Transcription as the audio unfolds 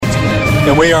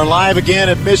And we are live again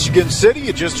at Michigan City.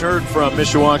 You just heard from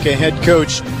Mishawaka head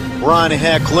coach Ron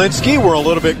Heklinski. We're a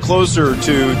little bit closer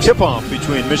to tip-off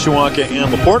between Mishawaka and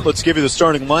LaPorte. Let's give you the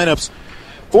starting lineups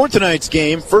for tonight's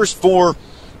game. First for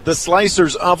the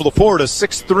Slicers of LaPorte, a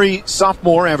 6'3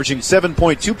 sophomore averaging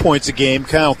 7.2 points a game,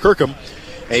 Kyle Kirkham.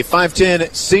 A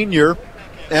 5'10 senior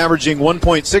averaging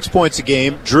 1.6 points a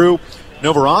game, Drew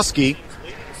Novorosky.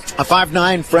 A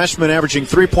 5'9 freshman averaging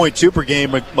 3.2 per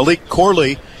game, Malik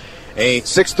Corley. A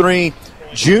 6'3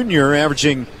 junior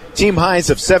averaging team highs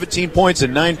of 17 points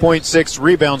and 9.6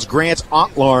 rebounds, Grant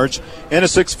Otlarge. And a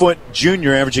 6'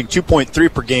 junior averaging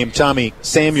 2.3 per game, Tommy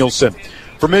Samuelson.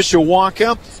 For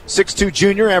Mishawaka, 6'2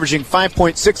 junior averaging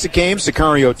 5.6 a game,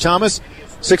 Sicario Thomas.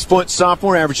 6'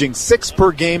 sophomore averaging 6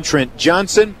 per game, Trent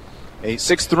Johnson. A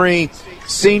 6'3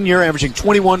 senior averaging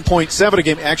 21.7 a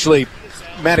game. Actually,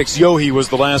 Maddox Yohe was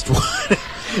the last one.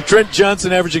 Trent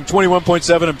Johnson averaging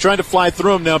 21.7. I'm trying to fly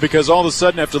through them now because all of a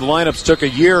sudden after the lineups took a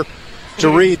year to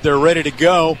read, they're ready to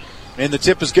go. And the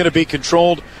tip is going to be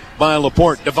controlled by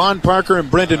LaPorte. Devon Parker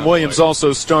and Brendan Williams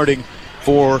also starting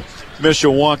for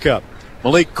Mishawaka.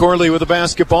 Malik Corley with the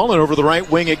basketball, and over the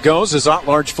right wing it goes as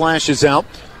Otlarge flashes out.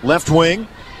 Left wing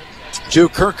to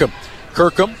Kirkham.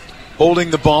 Kirkham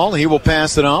holding the ball. He will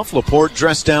pass it off. LaPorte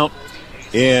dressed out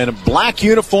in black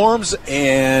uniforms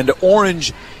and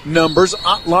orange numbers.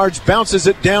 Otlarge bounces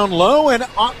it down low, and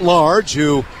Otlarge,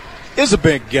 who is a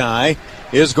big guy,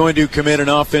 is going to commit an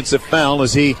offensive foul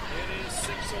as he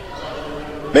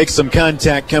makes some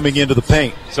contact coming into the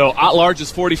paint. So Otlarge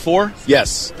is 44?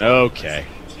 Yes. Okay.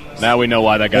 Now we know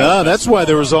why that guy. That's why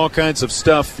there was all kinds of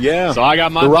stuff. Yeah. So I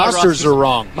got the rosters are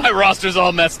wrong. My roster's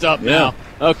all messed up now.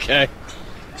 Okay.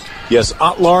 Yes,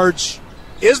 Otlarge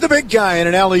is the big guy in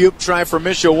an alley-oop try for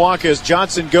Mishawaka as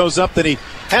Johnson goes up. Then he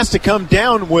has to come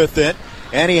down with it,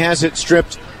 and he has it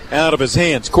stripped out of his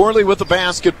hands. Corley with the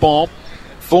basketball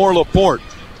for LaPorte.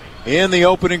 In the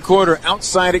opening quarter,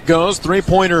 outside it goes.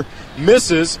 Three-pointer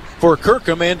misses for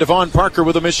Kirkham, and Devon Parker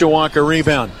with a Mishawaka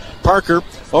rebound. Parker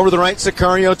over the right,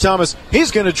 Sicario Thomas.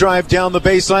 He's going to drive down the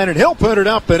baseline, and he'll put it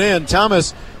up and in.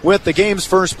 Thomas with the game's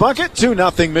first bucket, 2-0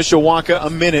 Mishawaka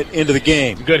a minute into the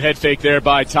game. Good head fake there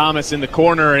by Thomas in the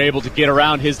corner and able to get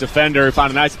around his defender. Found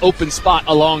a nice open spot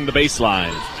along the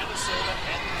baseline.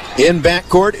 In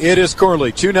backcourt, it is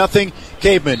Corley. 2-0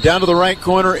 Cavemen. Down to the right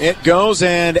corner it goes,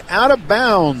 and out of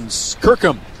bounds.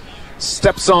 Kirkham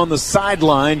steps on the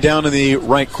sideline down in the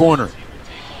right corner.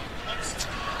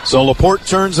 So LaPorte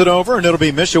turns it over, and it'll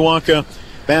be Mishawaka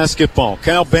basketball.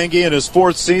 Kyle Bengi in his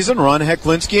fourth season. Ron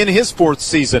Heklinski in his fourth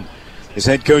season as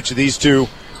head coach of these two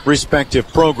respective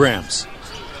programs.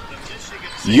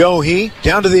 Yohe,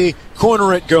 down to the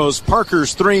corner it goes.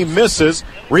 Parker's three misses.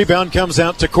 Rebound comes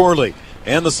out to Corley.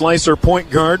 And the Slicer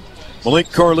point guard,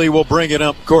 Malik Corley, will bring it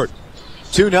up court.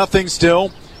 2-0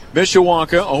 still.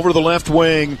 Mishawaka over the left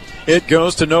wing. It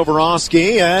goes to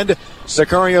Novorosky, and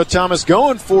Sicario Thomas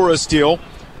going for a steal.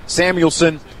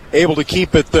 Samuelson able to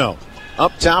keep it, though.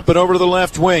 Up top and over to the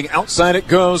left wing. Outside it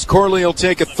goes. Corley will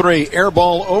take a three. Air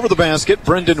ball over the basket.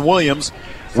 Brendan Williams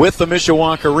with the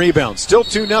Mishawaka rebound. Still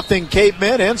 2-0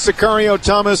 Cavemen, and Sicario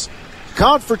Thomas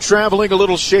caught for traveling. A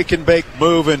little shake and bake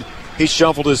move, and he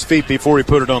shuffled his feet before he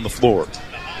put it on the floor.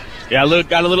 Yeah,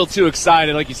 got a little too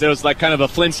excited. Like you said, it was like kind of a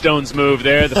Flintstones move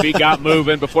there. The feet got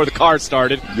moving before the car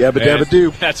started. Yabba dabba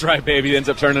do. That's right, baby. He ends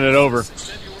up turning it over.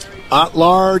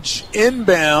 Otlarge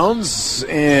inbounds,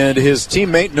 and his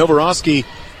teammate Novorosky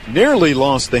nearly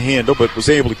lost the handle, but was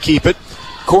able to keep it.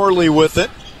 Corley with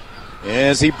it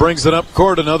as he brings it up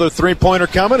court. Another three-pointer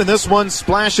coming, and this one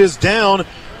splashes down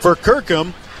for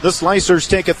Kirkham. The Slicers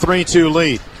take a 3-2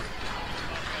 lead.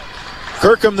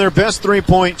 Kirkham, their best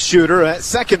three-point shooter,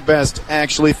 second best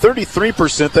actually,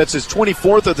 33%. That's his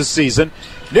 24th of the season.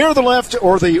 Near the left,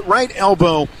 or the right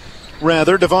elbow,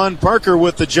 rather, Devon Parker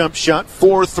with the jump shot,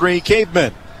 4-3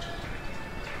 Cavemen.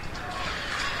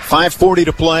 5:40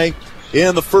 to play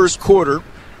in the first quarter.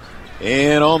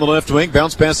 And on the left wing,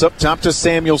 bounce pass up top to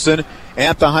Samuelson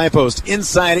at the high post.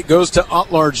 Inside it goes to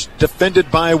Otlarge, defended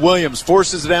by Williams.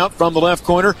 Forces it out from the left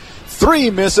corner. Three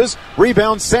misses.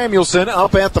 Rebound Samuelson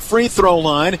up at the free throw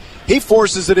line. He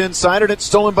forces it inside, and it's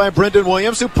stolen by Brendan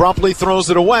Williams, who promptly throws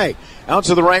it away. Out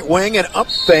to the right wing, and up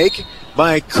fake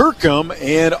by Kirkham,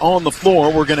 and on the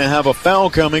floor we're going to have a foul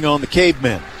coming on the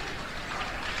Cavemen.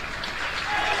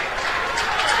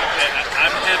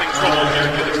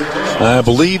 I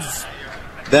believe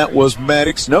that was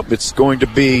Maddox. Nope, it's going to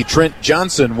be Trent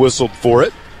Johnson whistled for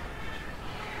it.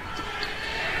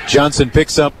 Johnson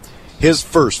picks up his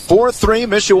first. 4-3,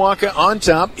 Mishawaka on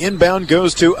top. Inbound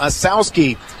goes to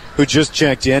Asowski, who just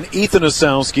checked in. Ethan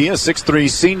Asowski, a 6'3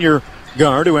 senior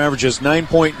guard who averages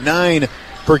 9.9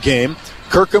 per game.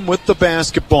 Kirkham with the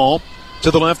basketball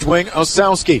to the left wing,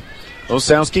 Osowski.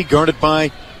 Osowski guarded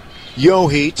by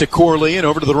Yohe to Corley, and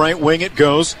over to the right wing it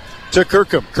goes to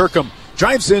Kirkham. Kirkham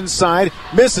drives inside,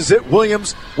 misses it.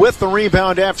 Williams with the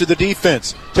rebound after the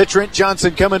defense. To Trent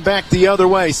Johnson coming back the other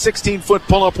way. 16-foot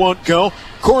pull-up won't go.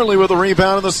 Corley with a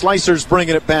rebound, and the Slicers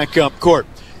bringing it back up court.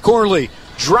 Corley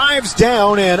drives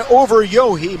down and over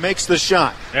Yohe makes the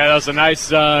shot. Yeah, that was a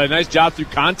nice job through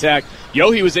contact.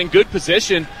 Yohe was in good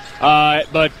position,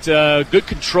 but good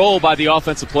control by the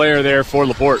offensive player there for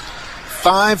LaPorte.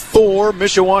 5-4,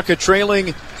 Mishawaka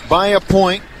trailing by a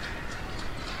point.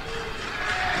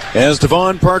 As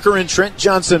Devon Parker and Trent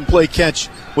Johnson play catch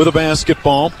with a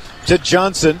basketball to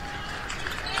Johnson.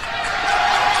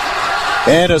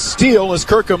 And a steal as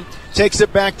Kirkham takes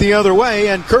it back the other way,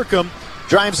 and Kirkham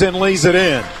drives in, lays it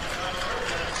in.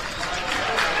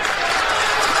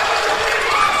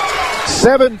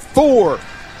 7-4,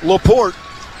 LaPorte.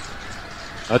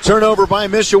 A turnover by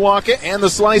Mishawaka, and the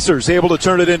Slicers able to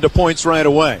turn it into points right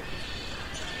away.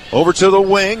 Over to the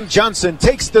wing. Johnson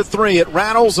takes the three. It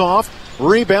rattles off.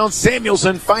 Rebound.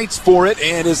 Samuelson fights for it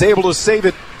and is able to save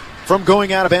it from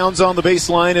going out of bounds on the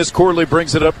baseline as Corley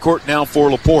brings it up court now for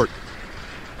LaPorte.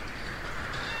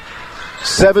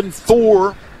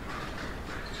 7-4.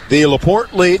 The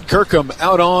LaPorte lead. Kirkham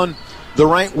out on the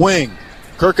right wing.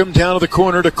 Kirkham down to the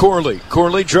corner to Corley.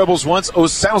 Corley dribbles once.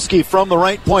 Osowski from the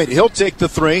right point. He'll take the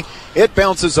three. It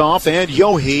bounces off, and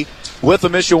Yohe with the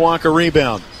Mishawaka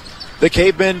rebound. The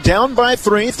Cavemen down by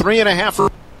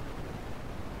 3.5.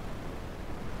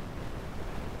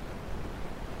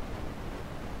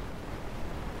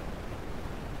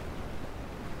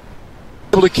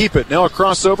 Able to keep it. Now a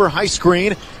crossover, high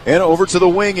screen, and over to the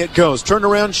wing it goes.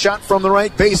 Turnaround shot from the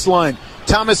right baseline.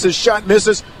 Thomas's shot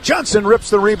misses. Johnson rips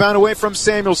the rebound away from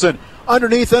Samuelson.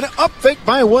 Underneath an up fake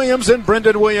by Williams, and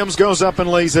Brendan Williams goes up and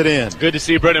lays it in. Good to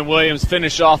see Brendan Williams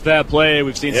finish off that play.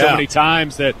 We've seen so many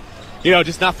times that,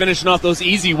 just not finishing off those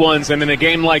easy ones, and in a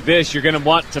game like this, you're going to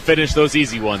want to finish those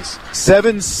easy ones.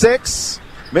 7-6.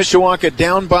 Mishawaka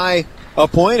down by a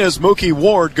point as Mookie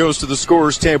Ward goes to the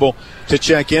scorer's table to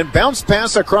check in. Bounce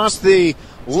pass across the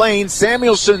lane.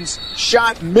 Samuelson's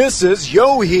shot misses.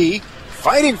 Yohe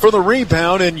fighting for the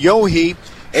rebound, and Yohe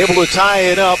able to tie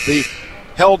it up. The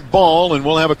held ball, and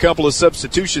we'll have a couple of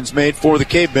substitutions made for the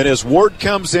Cavemen as Ward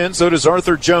comes in. So does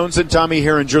Arthur Jones and Tommy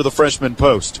Herringer, the freshman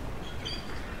post.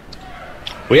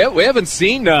 We haven't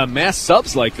seen mass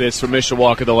subs like this from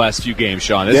Mishawaka the last few games,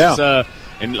 Sean. This is a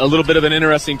little bit of an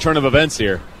interesting turn of events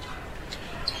here.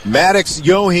 Maddox,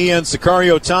 Yohe, and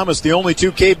Sicario Thomas, the only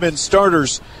two Cavemen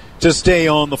starters to stay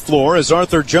on the floor as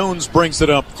Arthur Jones brings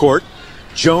it up court.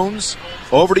 Jones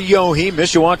over to Yohe.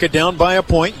 Mishawaka down by a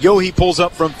point. Yohe pulls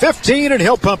up from 15, and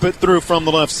he'll pump it through from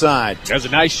the left side. There's a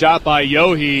nice shot by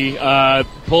Yohe,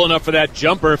 pulling up for that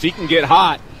jumper. If he can get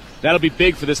hot, that'll be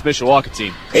big for this Mishawaka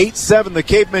team. 8-7, the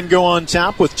Cavemen go on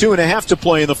top with 2.5 to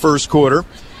play in the first quarter.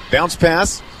 Bounce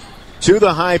pass to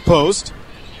the high post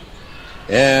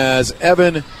as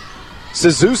Evan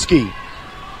Suzuki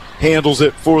handles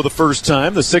it for the first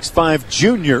time, the 6'5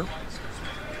 junior.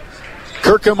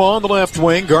 Kirkham on the left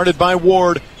wing, guarded by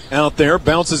Ward out there.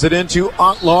 Bounces it into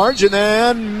Otlarge, and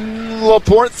then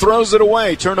LaPorte throws it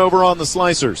away. Turnover on the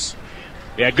Slicers.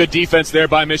 Yeah, good defense there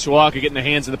by Mishawaka, getting the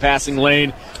hands in the passing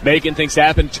lane, making things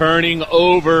happen, turning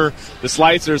over the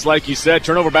Slicers, like you said.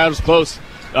 Turnover battles close.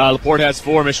 LaPorte has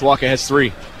 4, Mishawaka has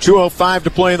 3. 2:05 to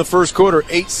play in the first quarter.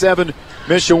 8-7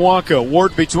 Mishawaka.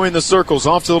 Ward between the circles,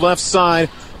 off to the left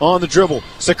side on the dribble.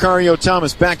 Sicario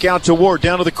Thomas back out to Ward,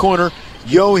 down to the corner.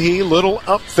 Yohe, little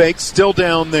up fake, still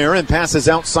down there, and passes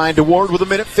outside to Ward with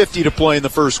 1:50 to play in the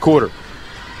first quarter.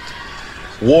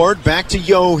 Ward back to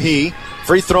Yohe.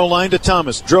 Free throw line to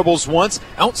Thomas. Dribbles once,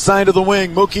 outside of the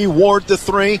wing. Mookie Ward the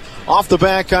three, off the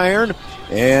back iron.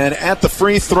 And at the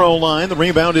free throw line, the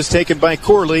rebound is taken by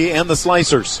Corley and the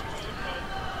Slicers.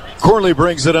 Corley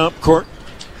brings it up court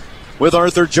with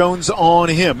Arthur Jones on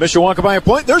him. Mishawaka by a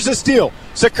point. There's a steal.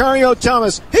 Sicario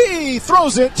Thomas, he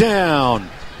throws it down.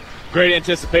 Great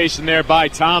anticipation there by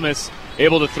Thomas.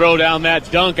 Able to throw down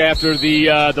that dunk after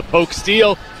the poke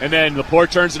steal. And then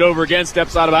LaPorte turns it over again,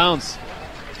 steps out of bounds.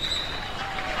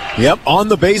 Yep, on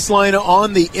the baseline,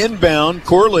 on the inbound.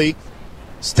 Corley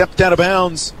stepped out of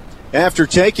bounds after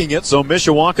taking it, so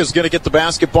Mishawaka's going to get the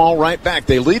basketball right back.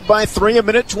 They lead by 3,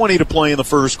 1:20 to play in the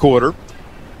first quarter.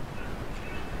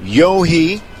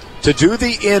 Yohe to do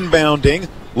the inbounding.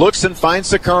 Looks and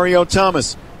finds Sicario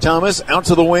Thomas. Thomas out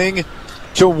to the wing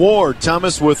to Ward.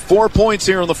 Thomas with 4 points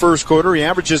here in the first quarter. He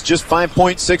averages just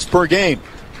 5.6 per game.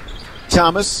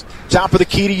 Thomas, top of the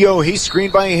key to Yohe,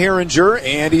 screened by Herringer,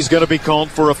 and he's going to be called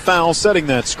for a foul setting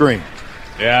that screen.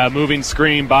 Yeah, moving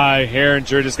screen by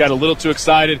Herringer. Just got a little too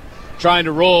excited trying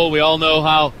to roll. We all know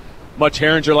how much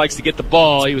Herringer likes to get the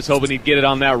ball. He was hoping he'd get it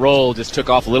on that roll. Just took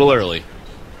off a little early.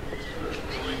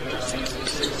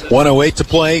 1:08 to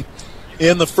play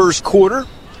in the first quarter.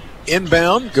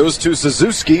 Inbound goes to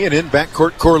Suzuki, and in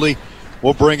backcourt, Corley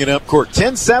will bring it up court.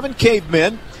 10-7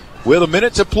 Cavemen with a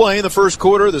minute to play in the first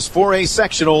quarter. This 4A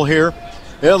sectional here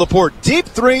at LaPorte. Deep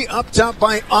three up top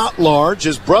by Otlarge.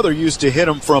 His brother used to hit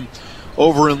him from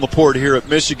over in LaPorte here at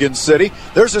Michigan City.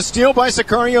 There's a steal by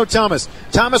Sicario Thomas.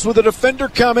 Thomas with a defender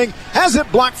coming. Has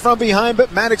it blocked from behind,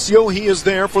 but Maddox Yohe is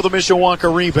there for the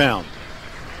Mishawaka rebound.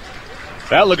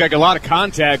 That looked like a lot of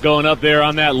contact going up there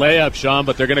on that layup, Sean,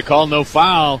 but they're going to call no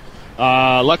foul.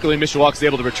 Luckily, Mishawaka's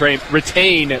able to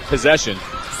retain possession.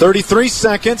 33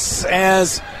 seconds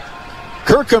as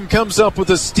Kirkham comes up with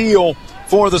a steal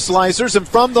for the Slicers, and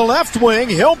from the left wing,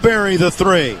 he'll bury the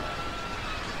three.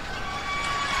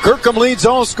 Kirkham leads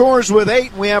all scorers with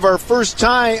 8. We have our first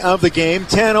tie of the game,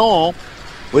 10-all,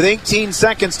 with 18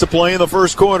 seconds to play in the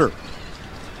first quarter.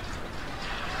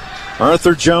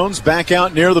 Arthur Jones back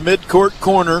out near the midcourt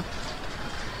corner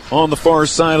on the far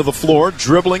side of the floor,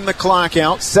 dribbling the clock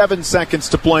out. 7 seconds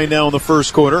to play now in the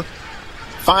first quarter.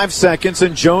 5 seconds,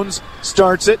 and Jones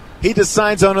starts it. He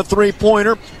decides on a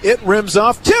three-pointer. It rims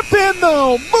off. Tip in,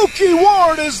 though. Mookie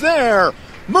Ward is there.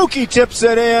 Mookie tips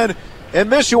it in, and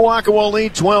Mishawaka will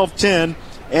lead 12-10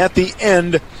 at the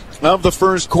end of the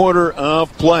first quarter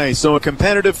of play. So a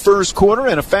competitive first quarter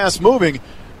and a fast-moving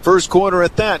first quarter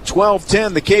at that.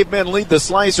 12-10. The Cavemen lead the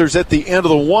Slicers at the end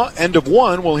of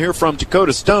one. We'll hear from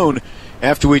Dakota Stone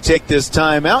after we take this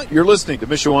time out. You're listening to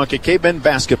Mishawaka Cavemen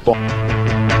basketball.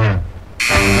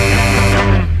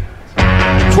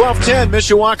 12-10,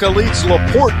 Mishawaka leads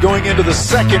LaPorte going into the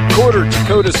second quarter.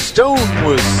 Dakota Stone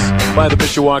was by the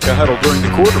Mishawaka huddle during the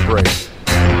quarter break.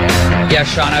 Yeah,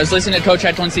 Sean, I was listening to Coach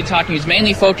Lindsay talking. He was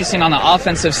mainly focusing on the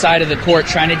offensive side of the court,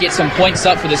 trying to get some points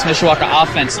up for this Mishawaka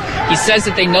offense. He says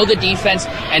that they know the defense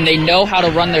and they know how to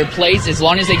run their plays. As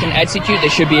long as they can execute, they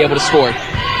should be able to score.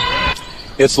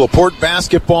 It's LaPorte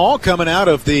basketball coming out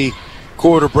of the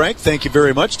quarter break. Thank you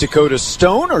very much, Dakota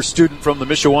Stone, our student from the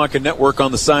Mishawaka Network,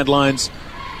 on the sidelines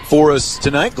for us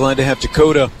tonight. Glad to have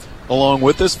Dakota along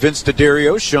with us. Vince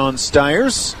DeDario, Sean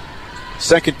Stiers.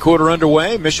 Second quarter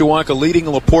underway. Mishawaka leading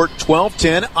LaPorte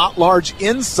 12-10. Otlarge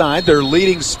inside, their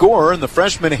leading scorer, and the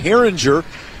freshman Herringer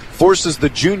forces the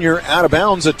junior out of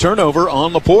bounds. A turnover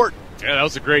on LaPorte. Yeah, that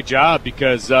was a great job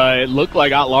because it looked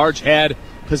like Otlarge had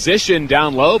position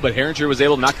down low, but Herringer was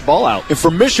able to knock the ball out. And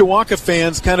for Mishawaka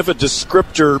fans, kind of a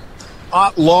descriptor,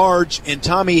 Otlarge and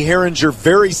Tommy Herringer,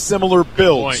 very similar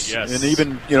builds. Point, yes. And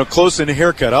even, close in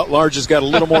haircut. Otlarge has got a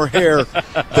little more hair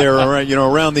there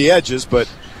around the edges, but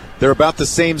they're about the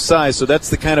same size, so that's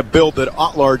the kind of build that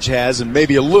Otlarge has, and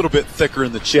maybe a little bit thicker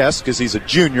in the chest because he's a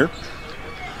junior.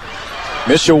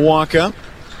 Mishawaka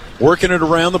working it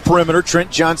around the perimeter. Trent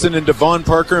Johnson and Devon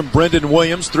Parker and Brendan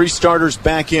Williams, 3 starters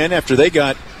back in after they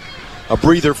got a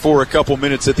breather for a couple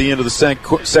minutes at the end of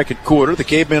the second quarter. The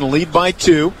Cavemen lead by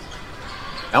 2.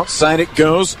 Outside it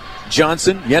goes.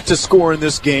 Johnson yet to score in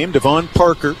this game. Devon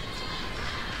Parker.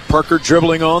 Parker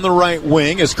dribbling on the right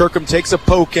wing as Kirkham takes a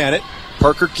poke at it.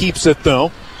 Parker keeps it,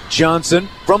 though. Johnson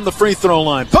from the free throw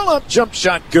line. Pull-up jump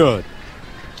shot, good.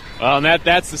 Well, and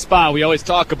that's the spot. We always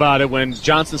talk about it. When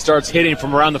Johnson starts hitting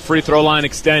from around the free throw line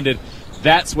extended,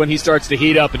 that's when he starts to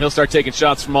heat up, and he'll start taking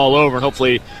shots from all over. And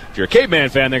hopefully, if you're a Caveman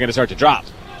fan, they're going to start to drop.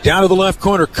 Down to the left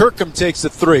corner, Kirkham takes a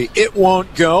 3. It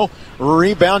won't go.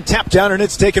 Rebound, tap down, and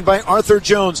it's taken by Arthur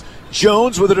Jones.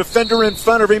 Jones with a defender in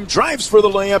front of him, drives for the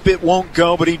layup. It won't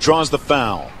go, but he draws the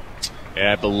foul.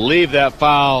 Yeah, I believe that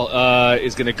foul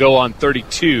is going to go on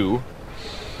 32,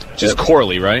 which is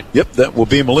Corley, right? Yep, that will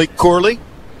be Malik Corley.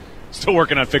 Still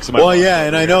working on fixing my Well, yeah,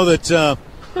 and I know that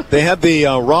they had the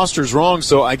rosters wrong,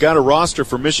 so I got a roster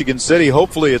for Michigan City.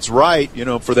 Hopefully it's right,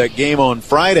 for that game on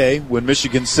Friday when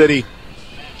Michigan City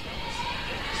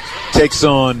takes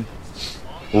on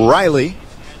Riley.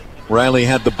 Riley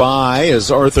had the bye as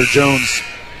Arthur Jones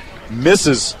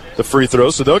misses the free throw,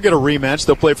 so they'll get a rematch.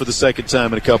 They'll play for the second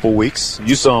time in a couple weeks.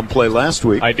 You saw them play last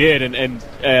week. I did,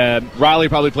 and Riley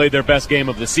probably played their best game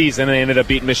of the season. They ended up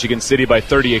beating Michigan City by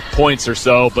 38 points or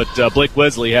so, but Blake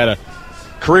Wesley had a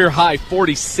career-high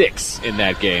 46 in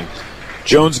that game.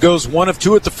 Jones goes 1 of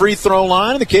 2 at the free throw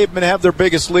line, and the Cavemen have their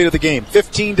biggest lead of the game,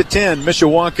 15-10.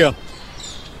 Mishawaka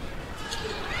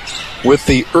with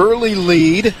the early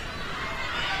lead.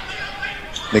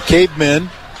 The Cavemen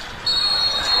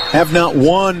have not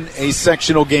won a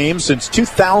sectional game since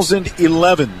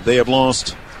 2011. They have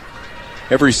lost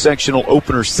every sectional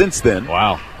opener since then.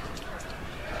 Wow.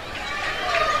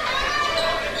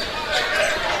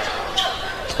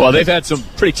 Well, they've had some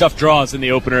pretty tough draws in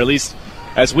the opener, at least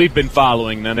as we've been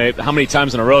following. And how many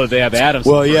times in a row did they have Adams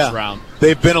in the first round?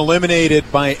 They've been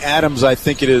eliminated by Adams, I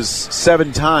think it is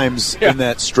 7 times in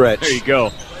that stretch. There you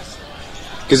go.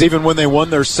 Because even when they won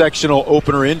their sectional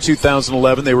opener in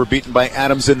 2011, they were beaten by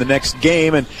Adams in the next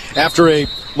game. And after a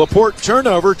LaPorte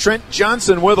turnover, Trent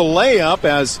Johnson with a layup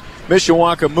as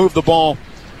Mishawaka moved the ball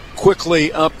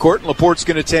quickly up court. And LaPorte's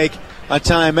going to take a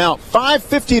timeout.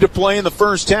 5:50 to play in the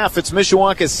first half. It's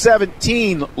Mishawaka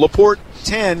 17, LaPorte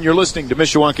 10. You're listening to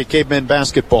Mishawaka Cavemen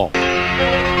basketball.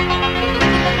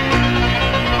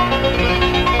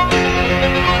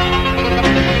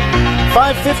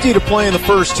 5:50 to play in the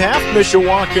first half.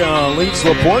 Mishawaka leads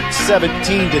LaPorte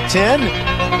 17-10.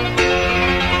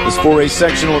 This 4A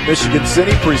sectional at Michigan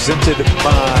City presented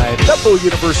by Bethel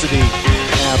University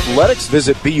Athletics.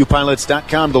 Visit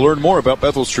BUPilots.com to learn more about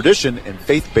Bethel's tradition and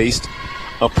faith-based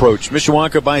approach.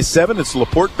 Mishawaka by 7. It's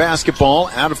LaPorte basketball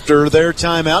after their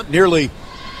timeout. Nearly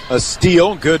a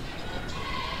steal. Good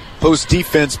post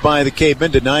defense by the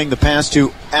Cavemen, denying the pass to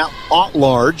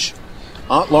Otlarge.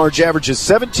 Otlarge averages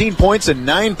 17 points and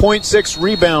 9.6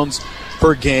 rebounds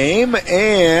per game,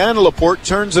 and LaPorte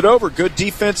turns it over. Good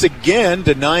defense again,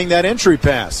 denying that entry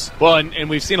pass. Well, and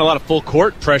we've seen a lot of full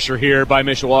court pressure here by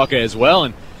Mishawaka as well,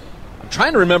 and I'm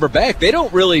trying to remember back. They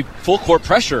don't really full court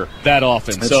pressure that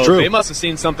often. That's so true. They must have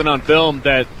seen something on film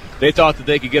that they thought that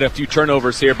they could get a few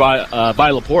turnovers here by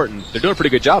LaPorte, and they're doing a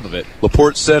pretty good job of it.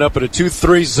 LaPorte set up at a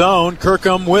 2-3 zone.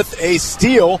 Kirkham with a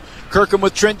steal. Kirkham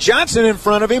with Trent Johnson in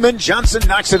front of him, and Johnson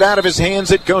knocks it out of his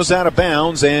hands. It goes out of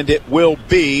bounds, and it will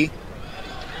be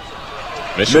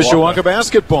Mishawaka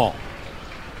basketball.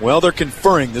 Well, they're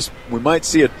conferring this. We might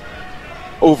see an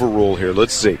overrule here.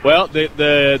 Let's see. Well,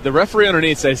 the referee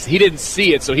underneath says he didn't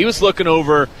see it, so he was looking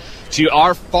over to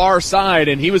our far side,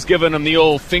 and he was giving him the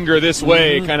old finger this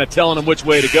way, kind of telling him which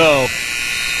way to go.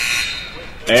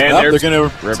 And they're going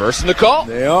to reversing the call.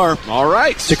 They are. All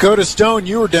right. Dakota Stone,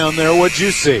 you were down there. What'd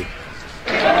you see?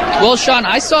 Well, Sean,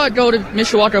 I saw it go to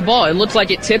Mishawaka ball. It looked like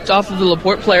it tipped off of the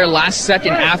LaPorte player last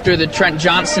second after the Trent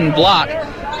Johnson block.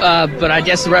 But I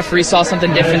guess the referee saw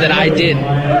something different than I did.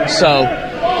 So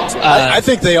I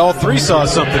think they all three saw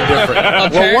something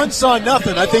different. Well, one saw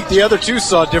nothing. I think the other two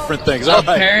saw different things. All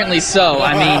right. Apparently so.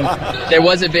 I mean, there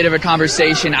was a bit of a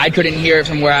conversation. I couldn't hear it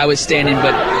from where I was standing,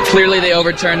 but clearly they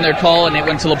overturned their call, and it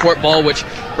went to LaPorte ball, which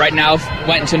right now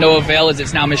went to no avail as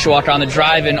it's now Mishawaka on the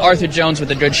drive, and Arthur Jones with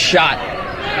a good shot.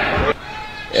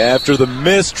 After the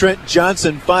miss, Trent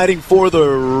Johnson fighting for the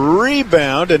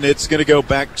rebound, and it's going to go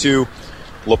back to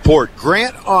LaPorte.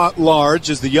 Grant Otlarge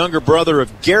is the younger brother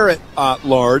of Garrett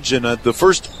Otlarge, and the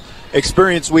first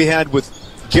experience we had with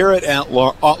Garrett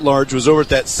Otlarge was over at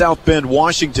that South Bend,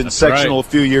 Washington sectional a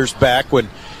few years back when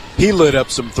he lit up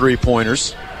some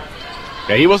three-pointers.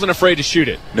 Yeah, he wasn't afraid to shoot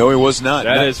it. No, he was not.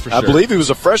 That is for sure. I believe he was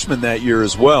a freshman that year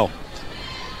as well.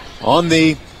 On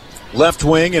the left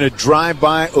wing, and a drive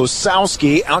by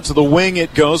Osowski. Out to the wing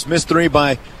it goes. Missed three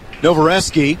by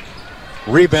Novoreski.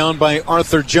 Rebound by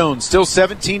Arthur Jones. Still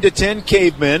 17-10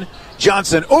 Cavemen.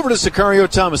 Johnson over to Sicario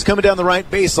Thomas. Coming down the right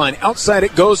baseline. Outside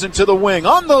it goes into the wing.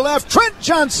 On the left, Trent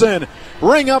Johnson.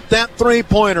 Ring up that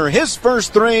three-pointer. His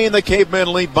first three, and the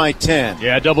Cavemen lead by 10.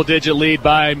 Yeah, double-digit lead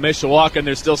by Mishawaka, and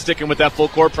they're still sticking with that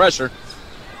full-court pressure.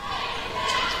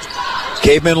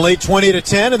 Cavemen lead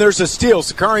 20-10, and there's a steal.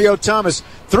 Sicario Thomas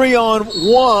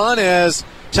 3-on-1 as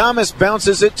Thomas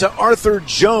bounces it to Arthur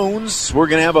Jones. We're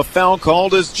going to have a foul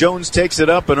called as Jones takes it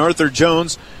up, and Arthur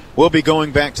Jones will be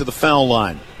going back to the foul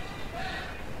line.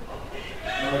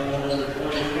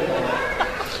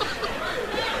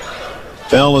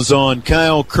 Foul is on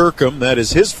Kyle Kirkham. That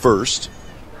is his first.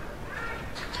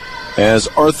 As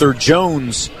Arthur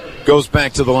Jones goes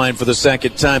back to the line for the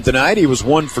second time tonight. He was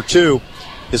 1 for 2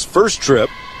 his first trip.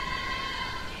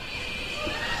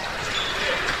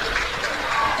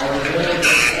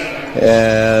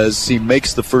 As he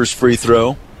makes the first free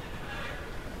throw.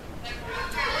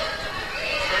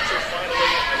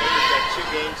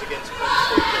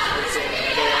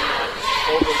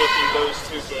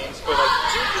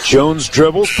 Jones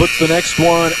dribbles, puts the next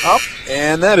one up,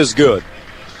 and that is good.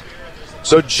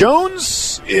 So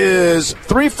Jones is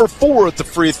 3 for 4 at the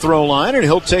free throw line, and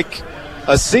he'll take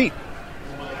a seat.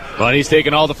 Well, he's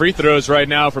taking all the free throws right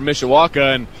now for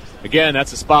Mishawaka, and again,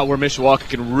 that's a spot where Mishawaka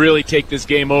can really take this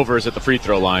game over, is at the free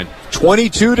throw line.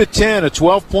 22-10, a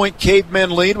 12-point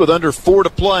Cavemen lead with under 4 to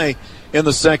play in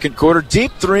the second quarter.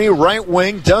 Deep three, right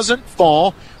wing, doesn't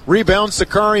fall. Rebound,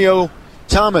 Sicario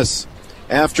Thomas.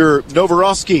 After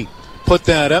Novoreski put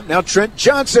that up. Now Trent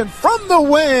Johnson from the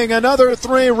wing. Another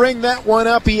three. Ring that one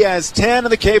up. He has 10,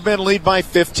 and the Cavemen lead by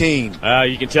 15.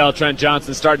 You can tell Trent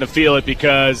Johnson's starting to feel it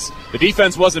because the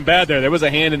defense wasn't bad there. There was a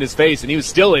hand in his face, and he was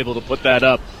still able to put that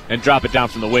up and drop it down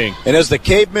from the wing. And as the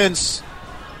Cavemen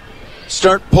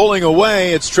start pulling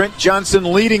away, it's Trent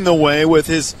Johnson leading the way with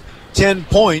his 10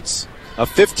 points. A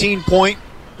 15-point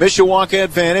Mishawaka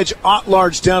advantage.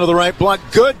 Otlarge down to the right block.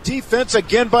 Good defense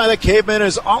again by the Cavemen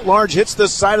as Otlarge hits the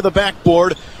side of the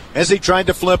backboard as he tried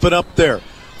to flip it up there.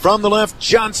 From the left,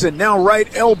 Johnson now right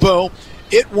elbow.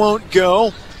 It won't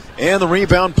go. And the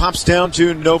rebound pops down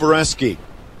to Novoreski.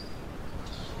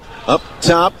 Up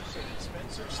top,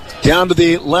 down to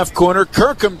the left corner.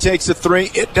 Kirkham takes a three.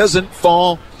 It doesn't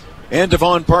fall. And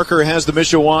Devon Parker has the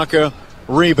Mishawaka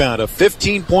rebound. A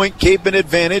 15-point Cavemen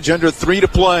advantage, under 3 to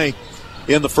play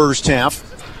in the first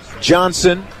half.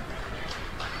 Johnson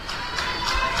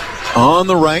on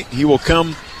the right. He will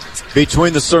come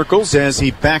between the circles as he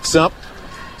backs up,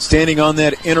 standing on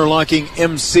that interlocking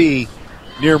MC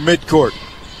near midcourt.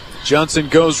 Johnson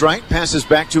goes right, passes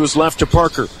back to his left to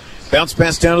Parker. Bounce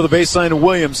pass down to the baseline to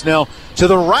Williams. Now to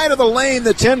the right of the lane,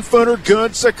 the 10-footer,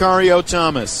 good, Sicario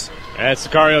Thomas. That's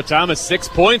Sicario Thomas, 6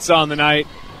 points on the night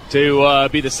to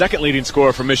be the second leading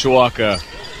scorer for Mishawaka.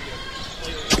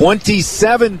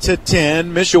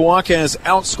 27-10. Mishawaka has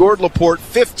outscored LaPorte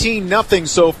 15-0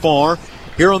 so far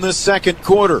here on this second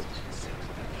quarter.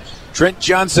 Trent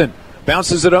Johnson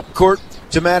bounces it up court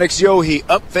to Maddox Yohe.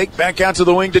 Up fake back out to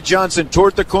the wing to Johnson.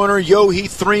 Toward the corner, Yohe,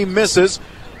 3 misses.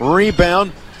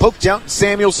 Rebound poked out.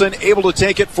 Samuelson able to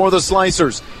take it for the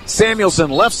Slicers.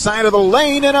 Samuelson left side of the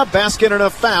lane, and a basket and a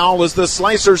foul as the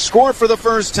Slicers score for the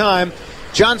first time.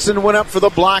 Johnson went up for the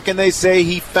block, and they say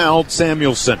he fouled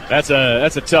Samuelson. That's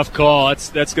a tough call. That's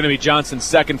going to be Johnson's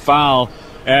second foul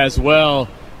as well.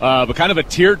 But kind of a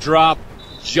teardrop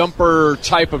jumper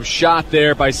type of shot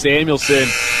there by Samuelson,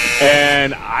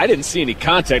 and I didn't see any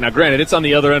contact. Now, granted, it's on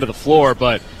the other end of the floor,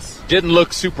 but didn't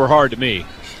look super hard to me.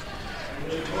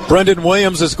 Brendan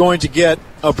Williams is going to get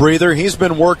a breather. He's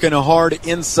been working hard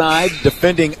inside,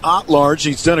 defending Otlarge.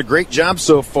 He's done a great job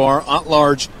so far.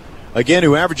 Otlarge, again,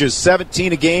 who averages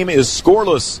 17 a game, is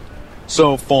scoreless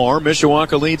so far.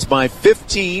 Mishawaka leads by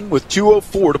 15 with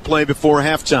 2:04 to play before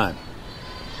halftime.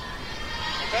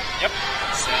 Yep.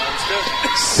 Sounds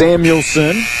good.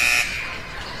 Samuelson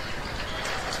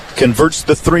converts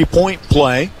the three-point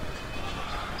play.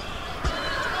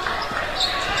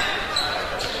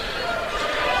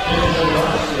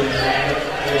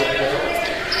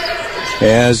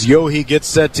 As Yohe gets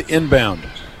set to inbound.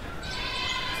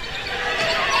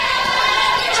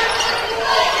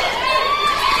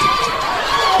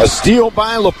 A steal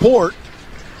by LaPorte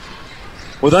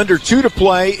with under 2 to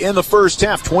play in the first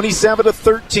half.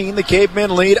 27-13, the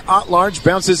Cavemen lead. Otlarge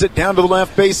bounces it down to the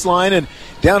left baseline, and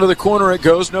down to the corner it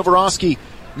goes. Novoreski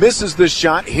misses the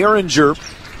shot. Herringer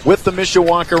with the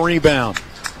Mishawaka rebound.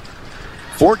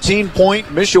 14-point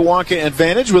Mishawaka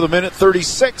advantage with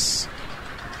 1:36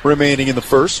 remaining in the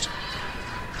first.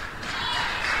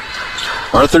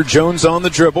 Arthur Jones on the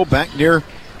dribble, back near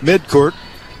midcourt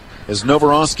as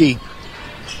Novoreski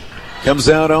comes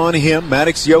out on him.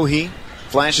 Maddox Yohe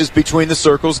flashes between the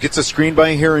circles, gets a screen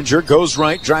by Herringer, goes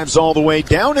right, drives all the way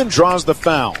down, and draws the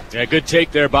foul. Yeah, good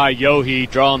take there by Yohe,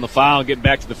 drawing the foul and getting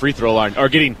back to the free throw line, or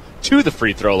getting to the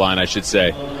free throw line, I should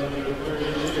say.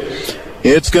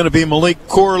 It's going to be Malik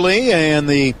Corley, and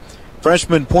the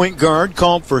freshman point guard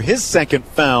called for his second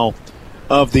foul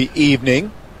of the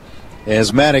evening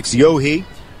as Maddox Yohe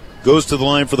goes to the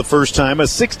line for the first time. A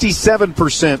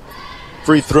 67%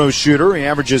 free throw shooter. He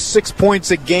averages 6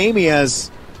 points a game. He has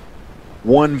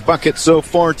 1 bucket so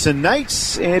far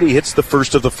tonight, and he hits the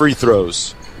first of the free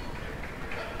throws.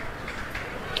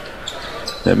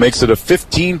 That makes it a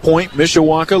 15-point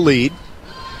Mishawaka lead.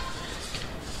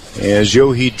 As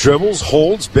Yohe dribbles,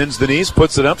 holds, bends the knees,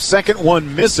 puts it up. Second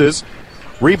one misses.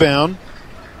 Rebound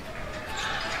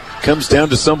comes down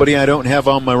to somebody I don't have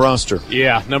on my roster.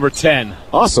 Yeah, number 10.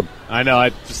 Awesome. I know. I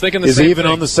was thinking the same thing. Is he even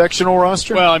on the sectional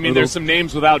roster? Well, I mean, there's some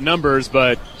names without numbers,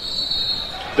 but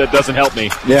that doesn't help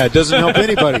me. Yeah, it doesn't help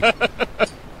anybody.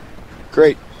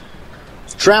 Great.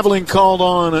 Traveling called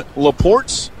on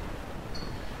LaPorte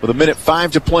with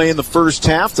 1:05 to play in the first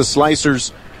half. The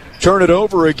Slicers turn it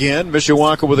over again.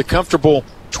 Mishawaka with a comfortable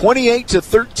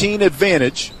 28-13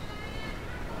 advantage.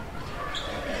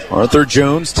 Arthur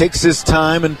Jones takes his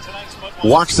time and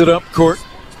walks it up court.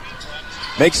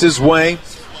 Makes his way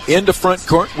into front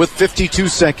court with 52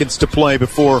 seconds to play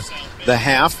before the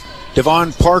half.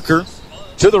 Devon Parker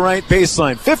to the right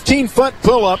baseline. 15-foot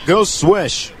pull-up, goes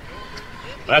swish.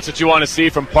 That's what you want to see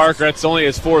from Parker. That's only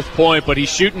his 4th point, but he's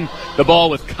shooting the ball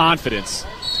with confidence.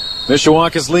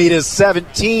 Mishawaka's lead is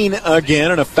 17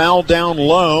 again, and a foul down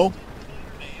low.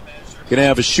 Going to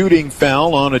have a shooting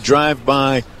foul on a drive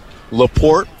by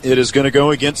LaPorte. It is going to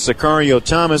go against Sicario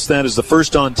Thomas. That is the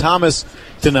first on Thomas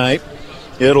tonight.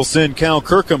 It'll send Cal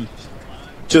Kirkham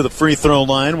to the free throw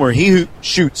line where he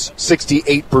shoots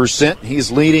 68%.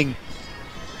 He's leading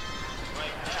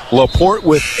LaPorte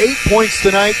with 8 points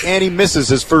tonight, and he misses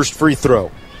his first free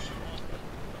throw.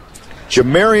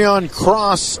 Jamarion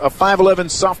Cross, a 5'11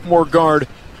 sophomore guard,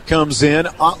 comes in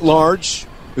at large,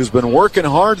 who's been working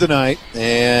hard tonight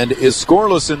and is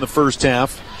scoreless in the first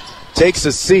half, takes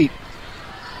a seat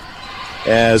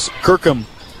as Kirkham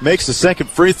makes the second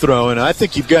free throw, and I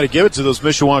think you've got to give it to those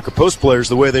Mishawaka post players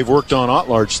the way they've worked on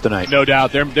at-large tonight. No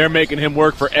doubt. They're making him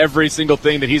work for every single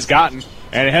thing that he's gotten,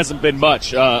 and it hasn't been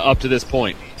much up to this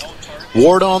point.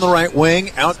 Ward on the right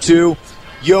wing, out to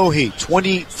Yohe.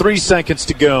 23 seconds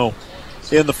to go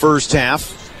in the first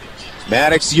half.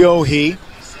 Maddox Yohe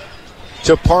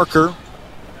to Parker,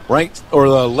 right or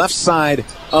the left side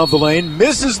of the lane,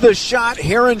 misses the shot.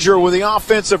 Herringer with the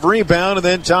offensive rebound, and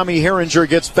then Tommy Herringer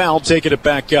gets fouled, taking it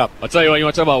back up. I'll tell you what, you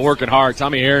want to talk about working hard.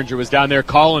 Tommy Herringer was down there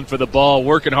calling for the ball,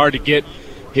 working hard to get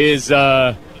his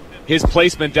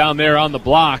placement down there on the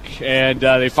block, and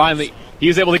he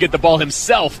was able to get the ball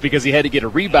himself because he had to get a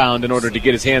rebound in order to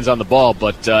get his hands on the ball,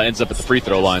 but ends up at the free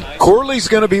throw line. Corley's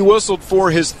going to be whistled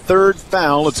for his 3rd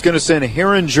foul. It's going to send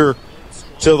Herringer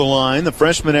to the line. The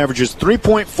freshman averages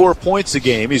 3.4 points a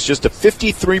game. He's just a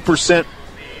 53%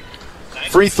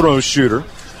 free throw shooter.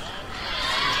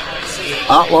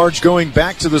 At-large going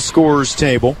back to the scorer's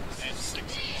table.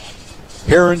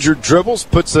 Herringer dribbles,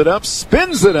 puts it up,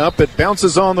 spins it up. It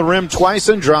bounces on the rim twice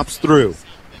and drops through.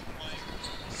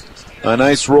 A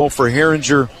nice roll for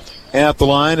Herringer at the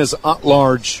line as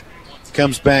At-large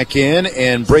comes back in,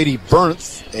 and Brady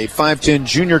Bernth, a 5'10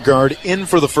 junior guard, in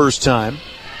for the first time.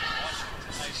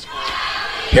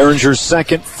 Herringer's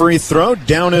second free throw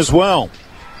down as well.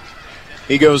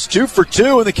 He goes 2 for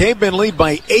 2, and the Cavemen lead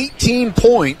by 18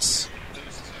 points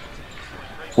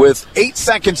with 8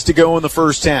 seconds to go in the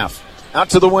first half. Out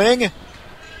to the wing,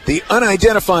 the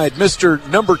unidentified Mr.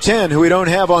 Number 10, who we don't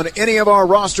have on any of our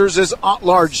rosters, is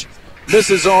At-large.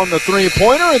 Misses on the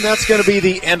three-pointer, and that's going to be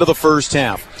the end of the first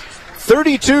half.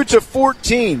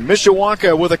 32-14,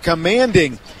 Mishawaka with a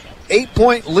commanding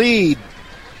 8-point lead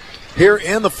here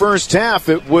in the first half.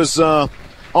 It was all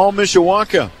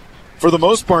Mishawaka for the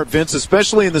most part, Vince,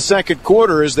 especially in the second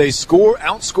quarter as they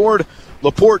outscored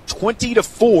LaPorte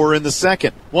 20-4 in the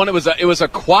second. One, it was a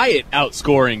quiet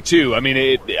outscoring too. I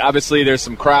mean, obviously there's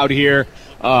some crowd here.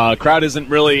 Crowd isn't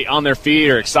really on their feet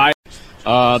or excited.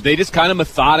 They just kind of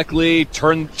methodically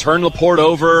turn LaPorte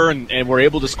over and were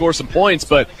able to score some points.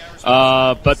 But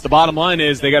the bottom line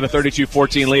is they got a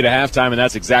 32-14 lead at halftime, and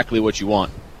that's exactly what you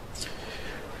want.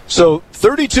 So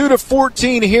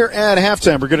 32-14 here at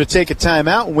halftime. We're going to take a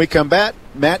timeout. When we come back,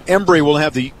 Matt Embry will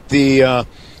have the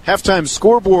halftime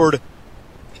scoreboard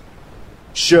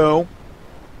show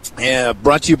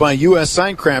brought to you by U.S.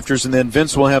 Sign Crafters, and then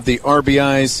Vince will have the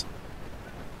RBI's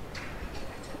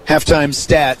halftime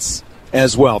stats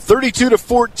as well.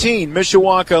 32-14,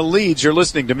 Mishawaka leads. You're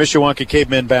listening to Mishawaka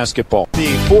Cavemen basketball.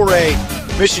 The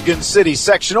 4A Michigan City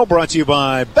sectional brought to you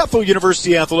by Bethel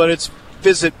University Athletics.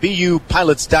 Visit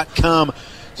BUPilots.com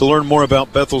to learn more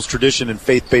about Bethel's tradition and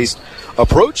faith-based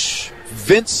approach.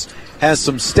 Vince has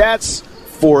some stats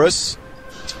for us.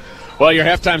 Well, your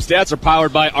halftime stats are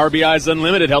powered by RBI's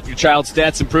Unlimited. Help your child's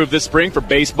stats improve this spring for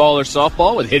baseball or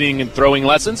softball with hitting and throwing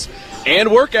lessons and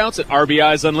workouts at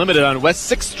RBI's Unlimited on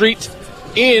West 6th Street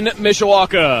in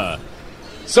Mishawaka.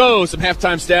 So, some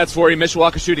halftime stats for you.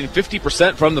 Mishawaka shooting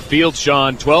 50% from the field,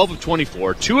 Sean. 12 of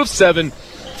 24, 2 of 7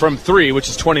 from 3, which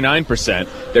is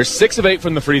 29%. They're 6 of 8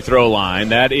 from the free throw line.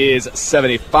 That is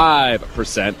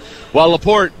 75%. While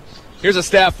LaPorte, here's a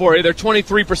stat for you. They're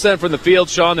 23% from the field,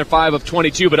 Sean. They're 5 of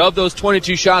 22. But of those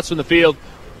 22 shots from the field,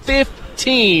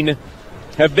 15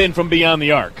 have been from beyond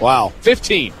the arc. Wow.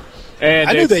 15. And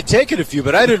I knew they'd taken a few,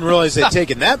 but I didn't realize they'd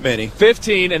taken that many.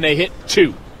 15, and they hit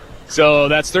 2. So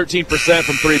that's 13%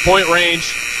 from three-point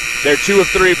range. They're 2 of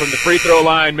 3 from the free throw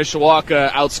line.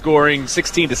 Mishawaka outscoring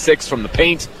 16-6 from the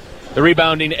paint. The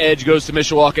rebounding edge goes to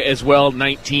Mishawaka as well,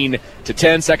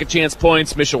 19-10. Second chance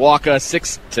points, Mishawaka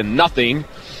 6-0.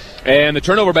 And the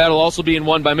turnover battle also being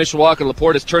won by Mishawaka.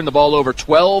 LaPorte has turned the ball over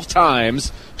 12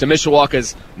 times to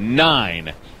Mishawaka's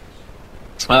 9.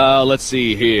 Let's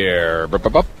see here.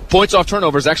 Points off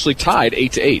turnovers actually tied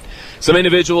 8-8. Some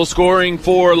individual scoring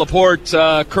for LaPorte.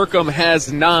 Kirkham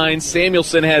has 9,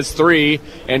 Samuelson has 3,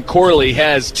 and Corley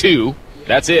has 2.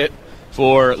 That's it.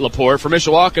 for LaPorte. For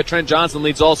Mishawaka, Trent Johnson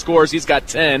leads all scorers. He's got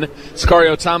 10.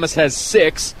 Sicario Thomas has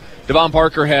 6. Devon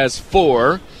Parker has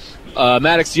 4.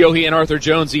 Maddox Yohe and Arthur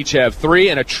Jones each have 3.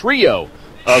 And a trio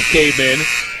of Cavemen.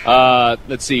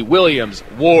 Let's see, Williams,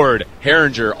 Ward,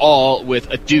 Herringer, all with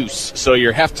a deuce. So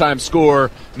your halftime score,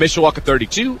 Mishawaka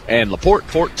 32 and LaPorte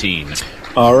 14.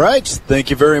 All right. Thank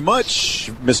you very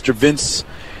much, Mr. Vince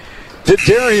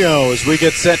DeDario, as we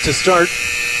get set to start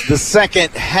the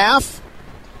second half.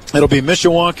 It'll be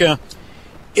Mishawaka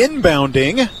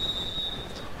inbounding.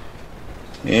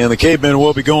 And the Cavemen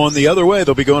will be going the other way.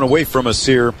 They'll be going away from us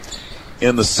here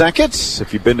in the second.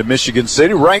 If you've been to Michigan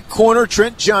City, right corner,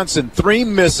 Trent Johnson, 3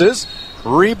 misses.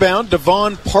 Rebound,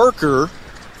 Devon Parker.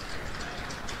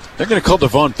 They're going to call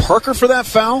Devon Parker for that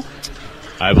foul?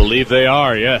 I believe they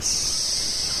are,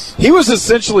 yes. He was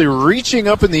essentially reaching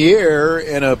up in the air,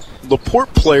 and a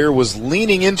LaPorte player was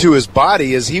leaning into his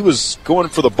body as he was going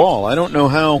for the ball. I don't know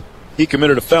how he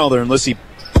committed a foul there unless he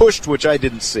pushed, which I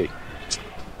didn't see.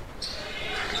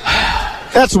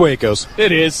 That's the way it goes.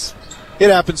 It is. It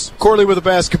happens. Corley with a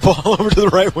basketball over to the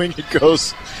right wing. It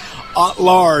goes.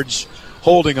 At-Large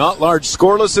holding. At-Large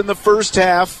scoreless in the first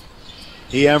half.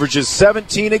 He averages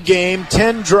 17 a game,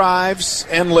 10 drives,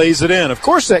 and lays it in. Of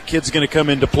course that kid's going to come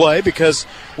into play because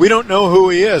we don't know who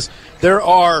he is. There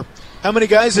are, how many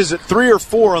guys is it, 3 or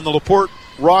 4 on the LaPorte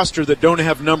roster that don't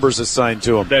have numbers assigned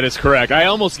to them? That is correct. I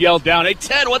almost yelled down, "Hey,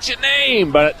 Ted, what's your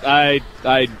name?" But I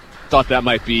thought that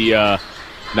might be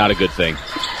not a good thing.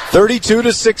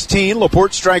 32-16.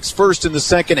 LaPorte strikes first in the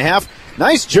second half.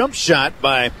 Nice jump shot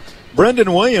by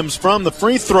Brendan Williams from the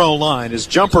free throw line. His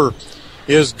jumper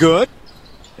is good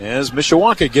as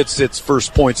Mishawaka gets its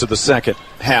first points of the second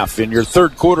half. In your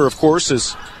third quarter, of course,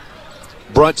 is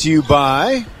brought to you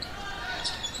by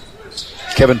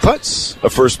Kevin Putz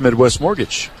of First Midwest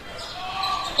Mortgage.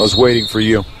 I was waiting for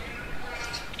you.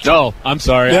 Oh, I'm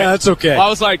sorry. Yeah, that's okay. I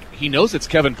was like, he knows it's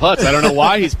Kevin Putz. I don't know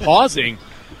why he's pausing.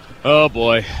 Oh,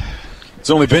 boy.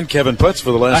 It's only been Kevin Putz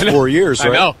for the last 4 years, right?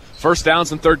 I know. First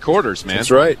downs and third quarters, man.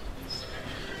 That's right.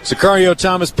 Sicario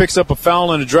Thomas picks up a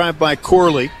foul and a drive by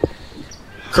Corley.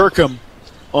 Kirkham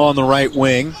on the right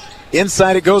wing.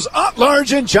 Inside it goes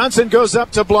At-Large, and Johnson goes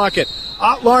up to block it.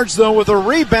 At-Large, though, with a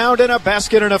rebound and a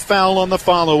basket and a foul on the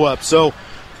follow-up. So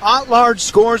At-Large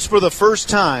scores for the first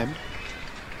time.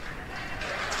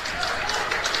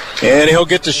 And he'll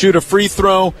get to shoot a free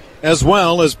throw as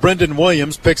well as Brendan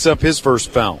Williams picks up his first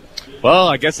foul. Well,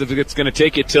 I guess if it's going to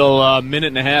take you till a minute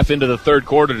and a half into the third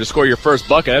quarter to score your first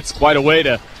bucket, that's quite a way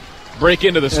to break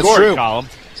into the scoring column.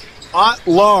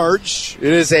 At-Large,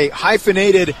 it is a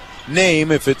hyphenated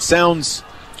name if it sounds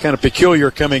kind of peculiar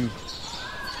coming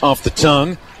off the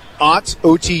tongue. Ott,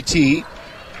 O-T-T,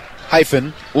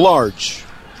 hyphen, large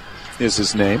is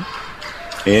his name.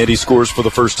 And he scores for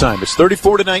the first time. It's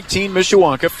 34-19,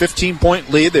 Mishawaka,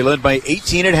 15-point lead. They led by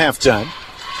 18 at halftime.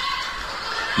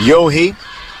 Yohe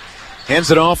hands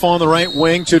it off on the right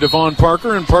wing to Devon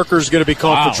Parker, and Parker's going to be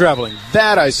called for traveling.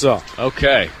 That I saw.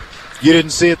 Okay. You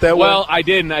didn't see it that way? Well, I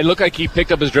didn't. It looked like he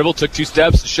picked up his dribble, took 2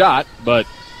 steps, shot, but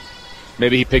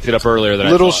maybe he picked it up earlier than I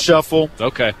thought. Little shuffle.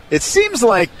 Okay. It seems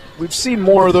like we've seen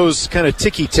more of those kind of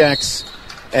ticky-tacks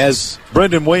as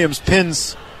Brendan Williams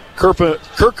pins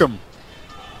Kirkham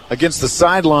against the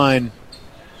sideline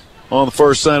on the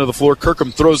far side of the floor.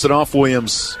 Kirkham throws it off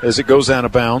Williams as it goes out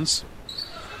of bounds.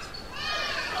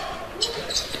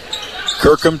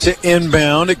 Kirkham to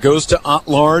inbound. It goes to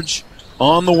At-Large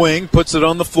on the wing. Puts it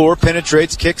on the floor.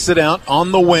 Penetrates. Kicks it out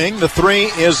on the wing. The 3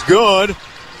 is good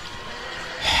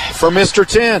for Mr.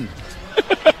 10.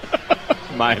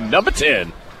 My number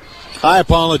 10. I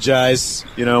apologize.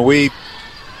 You know, we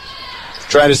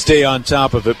try to stay on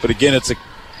top of it. But again, it's a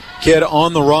kid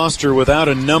on the roster without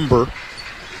a number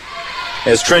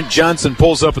as Trent Johnson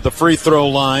pulls up at the free throw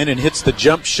line and hits the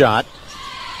jump shot.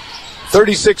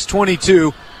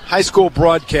 36-22, high school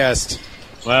broadcast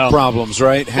problems,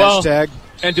 right? Hashtag.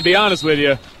 And to be honest with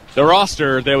you, the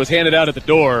roster that was handed out at the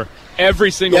door,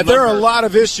 every single number. There are a lot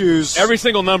of issues. Every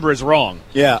single number is wrong.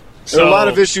 Yeah. There are a lot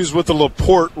of issues with the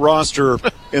LaPorte roster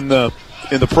in the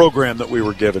program that we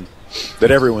were given, that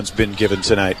everyone's been given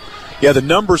tonight. Yeah, the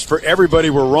numbers for everybody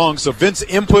were wrong, so Vince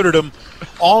inputted them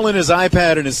all in his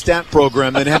iPad and his stat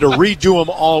program, then had to redo them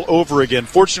all over again.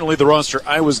 Fortunately, the roster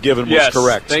I was given was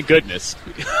correct. Thank goodness.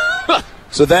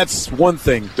 So that's one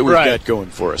thing that we've got going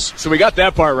for us. So we got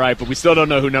that part right, but we still don't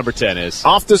know who number 10 is.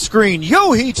 Off the screen,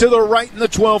 Yohe to the right, and the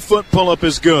 12-foot pull-up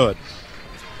is good.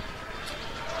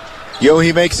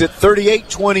 Yohe makes it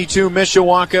 38-22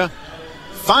 Mishawaka.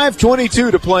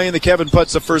 5:22 to play in the Kevin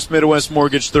Putz of First Midwest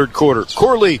Mortgage third quarter.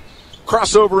 Corley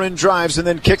crossover and drives and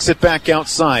then kicks it back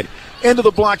outside. Into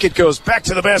the block it goes. Back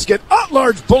to the basket.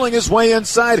 Otlarge pulling his way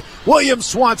inside. Williams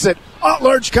swats it.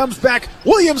 Otlarge comes back.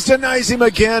 Williams denies him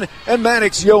again. And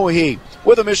Maddox Yohe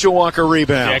with a Mishawaka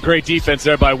rebound. Yeah, great defense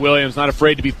there by Williams. Not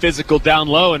afraid to be physical down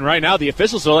low. And right now the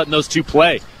officials are letting those two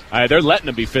play. They're letting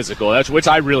them be physical, which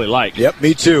I really like. Yep,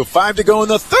 me too. 5 to go in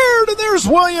the third, and there's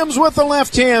Williams with the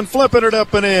left hand, flipping it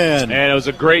up and in. And it was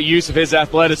a great use of his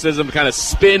athleticism to kind of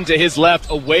spin to his left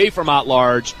away from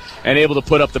Otlarge and able to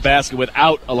put up the basket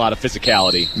without a lot of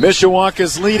physicality.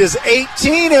 Mishawaka's lead is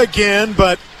 18 again,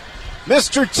 but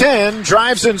Mr. 10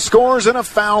 drives and scores and a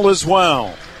foul as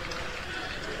well.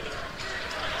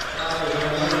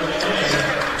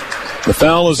 The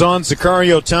foul is on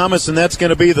Sicario Thomas, and that's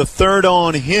going to be the third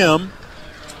on him.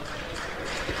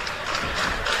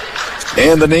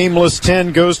 And the nameless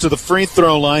 10 goes to the free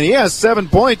throw line. He has 7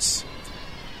 points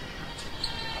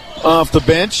off the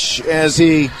bench as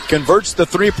he converts the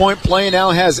three-point play,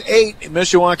 now has 8.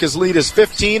 Mishawaka's lead is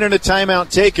 15, and a timeout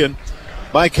taken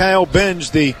by Kyle Benj,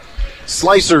 the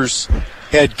Slicers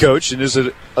head coach. And is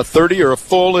it a 30 or a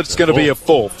full? It's going to be a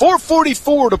full.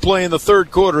 4:44 to play in the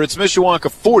third quarter. It's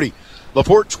Mishawaka 40.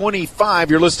 LaPorte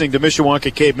 25. You're listening to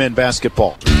Mishawaka Cavemen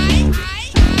basketball.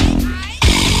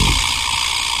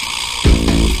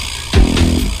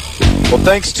 Well,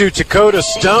 thanks to Dakota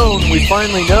Stone, we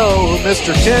finally know who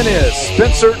Mr. 10 is.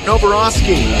 Spencer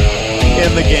Noborowski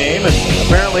in the game, and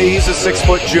apparently he's a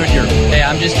 6-foot junior. Hey,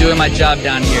 I'm just doing my job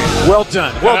down here. Well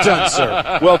done,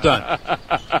 sir. Well done.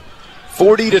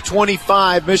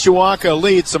 40-25, Mishawaka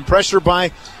leads. Some pressure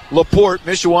by LaPorte.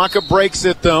 Mishawaka breaks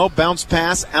it, though. Bounce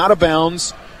pass out of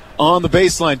bounds on the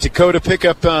baseline. Dakota, pick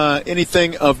up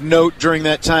anything of note during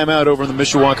that timeout over in the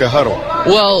Mishawaka huddle?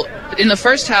 Well, in the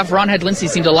first half, Ron Hedlinski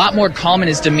seemed a lot more calm in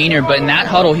his demeanor, but in that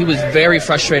huddle, he was very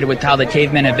frustrated with how the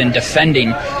Cavemen have been defending.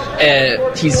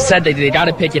 He said that they got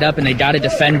to pick it up and they got to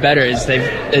defend better as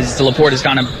the LaPorte has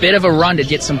gone a bit of a run to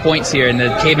get some points here, and the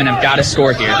Cavemen have got to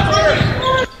score here.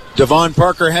 Devon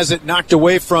Parker has it knocked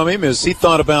away from him as he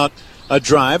thought about a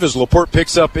drive as LaPorte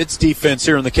picks up its defense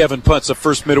here in the Kevin Putz of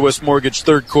First Midwest Mortgage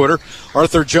third quarter.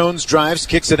 Arthur Jones drives,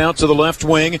 kicks it out to the left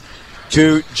wing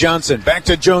to Johnson. Back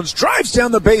to Jones, drives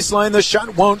down the baseline. The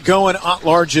shot won't go, and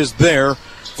Otlarge is there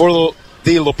for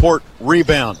the LaPorte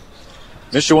rebound.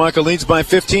 Mishawaka leads by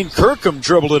 15. Kirkham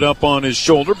dribbled it up on his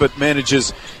shoulder, but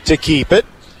manages to keep it.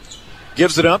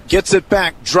 Gives it up, gets it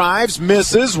back, drives,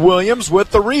 misses. Williams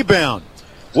with the rebound.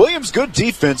 Williams, good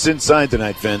defense inside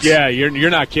tonight, Vince. Yeah, you're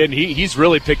not kidding. He's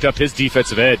really picked up his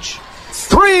defensive edge.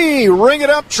 3, ring it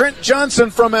up. Trent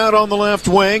Johnson from out on the left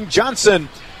wing. Johnson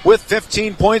with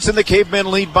 15 points, and the Cavemen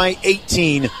lead by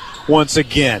 18 once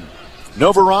again.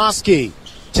 Novorowski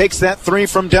takes that 3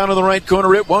 from down in the right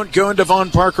corner. It won't go, and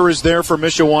Devon Parker is there for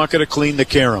Mishawaka to clean the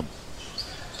carom.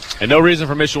 And no reason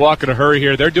for Mishawaka to hurry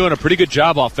here. They're doing a pretty good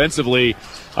job offensively.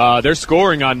 They're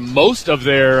scoring on most of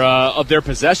their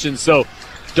possessions, so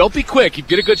don't be quick. You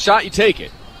get a good shot, you take it.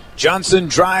 Johnson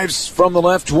drives from the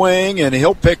left wing, and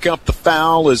he'll pick up the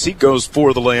foul as he goes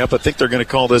for the layup. I think they're going to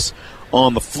call this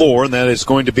on the floor, and that is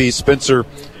going to be Spencer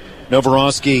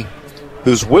Novorowski,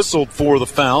 who's whistled for the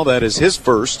foul. That is his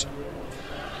first.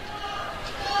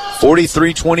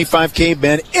 43-25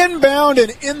 Cavemen. Inbound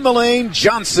and in the lane.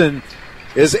 Johnson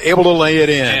is able to lay it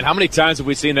in. And how many times have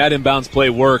we seen that inbounds play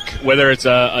work, whether it's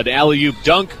an alley-oop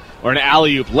dunk or an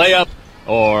alley-oop layup?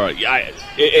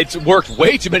 It's worked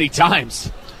way too many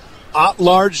times.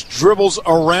 Otlarge dribbles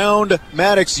around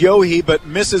Maddox Yohe, but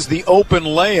misses the open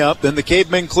layup. Then the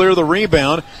Cavemen clear the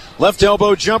rebound. Left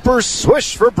elbow jumper,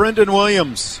 swish for Brendan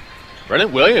Williams.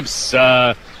 Brendan Williams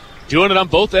doing it on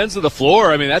both ends of the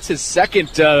floor. I mean, that's his second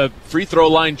free throw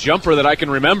line jumper that I can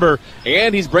remember,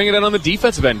 and he's bringing it on the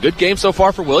defensive end. Good game so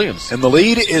far for Williams. And the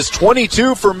lead is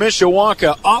 22 for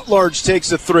Mishawaka. Otlarge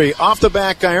takes a 3. Off the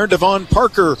back iron, Devon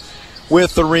Parker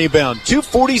with the rebound.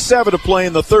 2:47 to play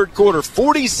in the third quarter.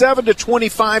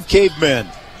 47-25 Cavemen.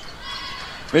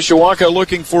 Mishawaka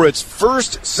looking for its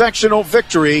first sectional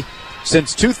victory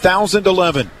since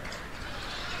 2011.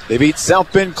 They beat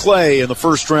South Bend Clay in the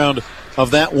first round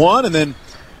of that one and then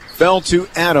fell to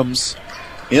Adams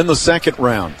in the second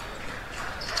round.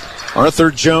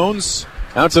 Arthur Jones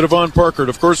out to Devon Parker.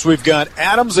 Of course, we've got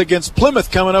Adams against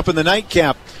Plymouth coming up in the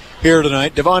nightcap here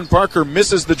tonight. Devon Parker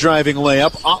misses the driving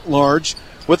layup. Otlarge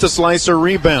with the slicer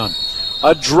rebound.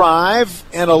 A drive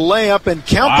and a layup, and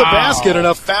count the basket, and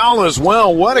a foul as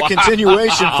well. What a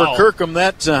continuation for Kirkham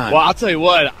that time. Well, I'll tell you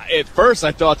what, at first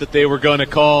I thought that they were going to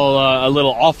call a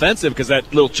little offensive because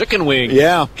that little chicken wing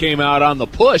came out on the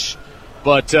push.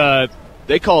 But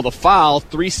they called a foul,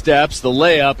 3 steps, the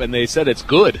layup, and they said it's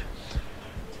good.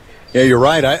 Yeah, you're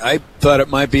right. I thought it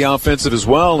might be offensive as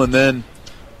well, and then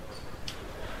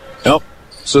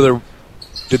So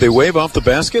did they wave off the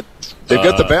basket? They've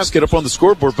got the basket up on the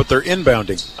scoreboard, but they're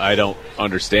inbounding. I don't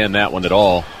understand that one at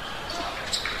all.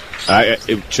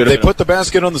 They put the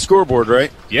basket on the scoreboard,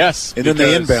 right? Yes. And then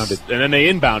they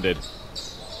inbounded.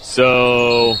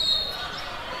 So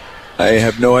I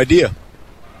have no idea.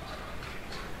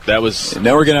 That was. And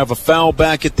now we're going to have a foul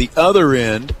back at the other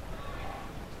end.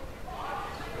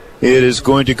 It is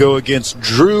going to go against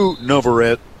Drew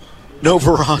Novorosky.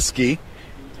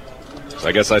 So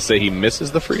I guess I say he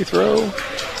misses the free throw.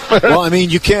 Well, I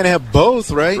mean, you can't have both,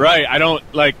 right?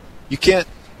 Right. You can't.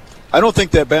 I don't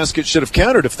think that basket should have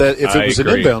counted if it was an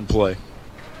inbound play.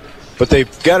 But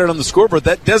they've got it on the scoreboard.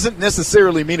 That doesn't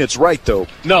necessarily mean it's right, though.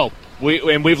 No,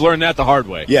 we've learned that the hard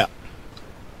way. Yeah,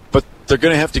 but they're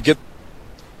going to have to get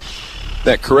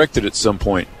that corrected at some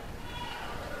point.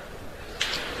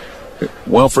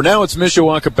 Well, for now, it's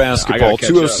Mishawaka basketball.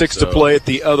 2:06 to play at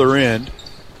the other end.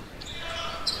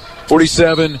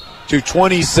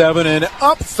 47-27, and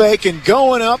up fake and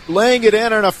going up, laying it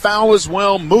in, and a foul as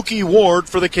well. Mookie Ward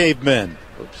for the Cavemen.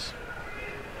 Oops.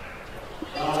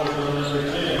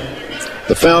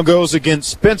 The foul goes against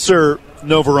Spencer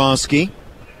Novorosky.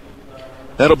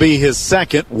 That'll be his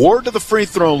second. Ward to the free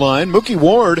throw line. Mookie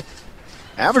Ward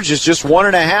averages just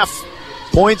 1.5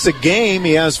 points a game.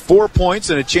 He has 4 points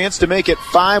and a chance to make it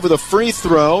 5 with a free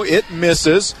throw. It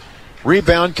misses.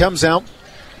 Rebound comes out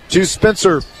to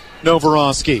Spencer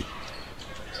Novorosky.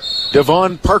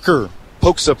 Devon Parker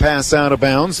pokes a pass out of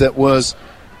bounds that was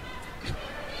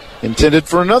intended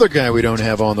for another guy we don't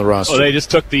have on the roster. Oh, they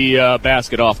just took the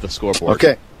basket off the scoreboard.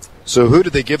 Okay. So who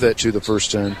did they give that to the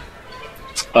first time?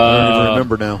 I don't even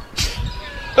remember now.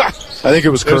 I think it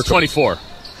was Kirkham. It was 24.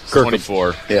 Kirkham.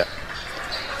 24. Yeah.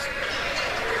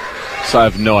 So I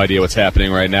have no idea what's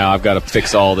happening right now. I've got to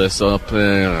fix all this up.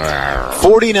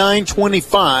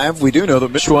 49-25. We do know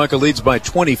that Mishawaka leads by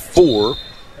 24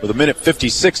 with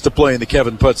 1:56 to play in the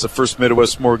Kevin Putz of First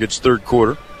Midwest Mortgage third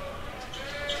quarter.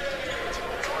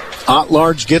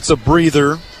 At-large gets a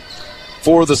breather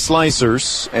for the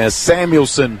Slicers as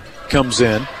Samuelson comes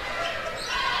in.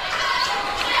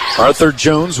 Arthur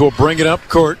Jones will bring it up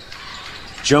court.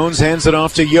 Jones hands it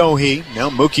off to Yohe. Now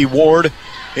Mookie Ward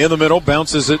in the middle,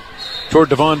 bounces it toward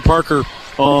Devon Parker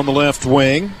on the left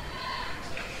wing.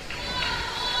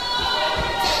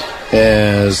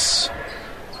 As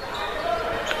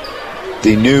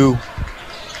the new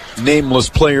nameless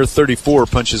player 34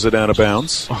 punches it out of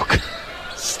bounds. Oh,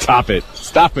 stop it.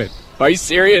 Stop it. Are you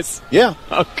serious? Yeah.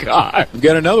 Oh, God. We've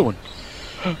got another one.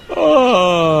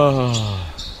 Oh.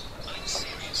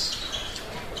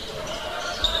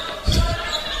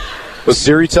 Was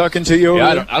Siri talking to you over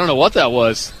there? I don't know what that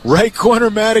was. Right corner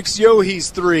Maddox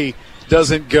Yohe's three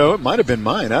doesn't go. It might have been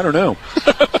mine. I don't know.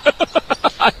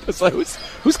 I was like,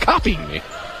 who's copying me?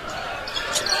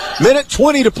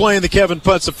 1:20 to play in the Kevin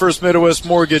Putz of First Midwest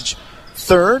Mortgage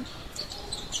third.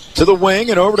 To the wing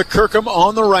and over to Kirkham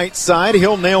on the right side.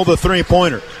 He'll nail the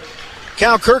three-pointer.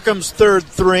 Cal Kirkham's third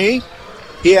three.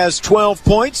 He has 12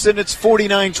 points, and it's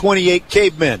 49-28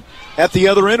 Cavemen. At the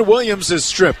other end, Williams is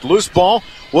stripped. Loose ball.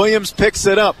 Williams picks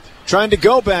it up. Trying to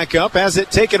go back up. Has it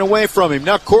taken away from him.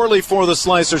 Now Corley for the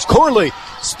Slicers. Corley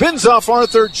spins off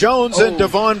Arthur Jones, and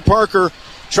Devon Parker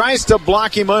tries to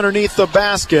block him underneath the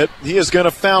basket. He is going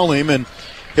to foul him, and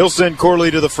he'll send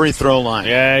Corley to the free throw line.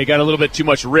 Yeah, he got a little bit too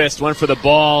much wrist. Went for the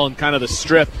ball and kind of the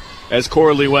strip as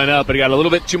Corley went up, but he got a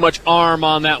little bit too much arm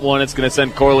on that one. It's going to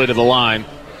send Corley to the line.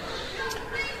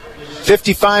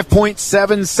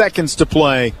 55.7 seconds to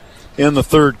play in the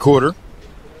third quarter.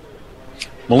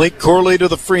 Malik Corley to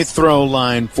the free throw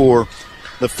line for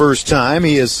the first time.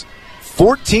 He is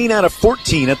 14 out of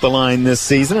 14 at the line this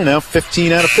season, and now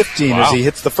 15 out of 15 as he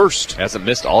hits the first. Hasn't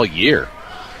missed all year.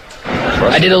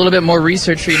 I did a little bit more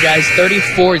research for you guys.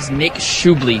 34 is Nick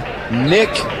Shubley. Nick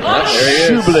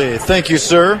Shubley. Thank you,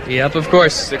 sir. Yep, of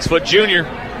course. 6 foot junior.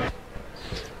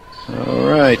 All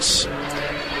right.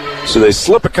 So they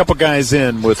slip a couple guys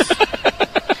in with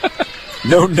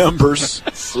no numbers.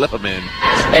 Slip them in.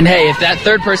 And hey, if that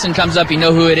third person comes up, you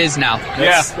know who it is now.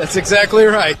 That's exactly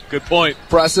right. Good point.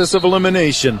 Process of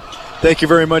elimination. Thank you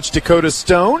very much, Dakota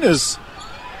Stone, as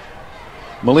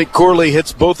Malik Corley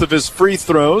hits both of his free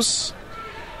throws.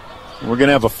 We're going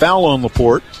to have a foul on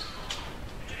LaPorte.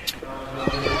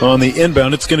 On the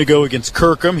inbound, it's going to go against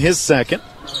Kirkham, his second.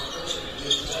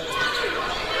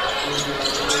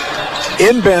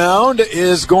 Inbound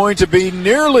is going to be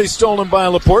nearly stolen by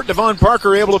LaPorte. Devon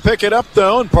Parker able to pick it up,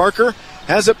 though, and Parker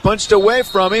has it punched away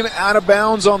from him, out of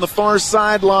bounds on the far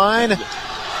sideline.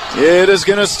 It is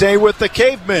going to stay with the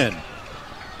Cavemen.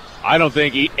 I don't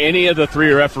think any of the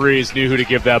three referees knew who to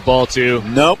give that ball to.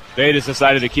 Nope. They just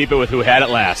decided to keep it with who had it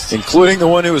last. Including the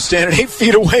one who was standing 8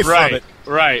 feet away from it.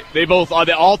 Right. They both,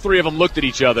 all three of them looked at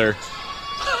each other.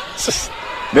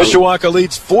 Mishawaka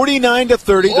leads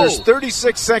 49-30. Whoa. There's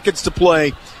 36 seconds to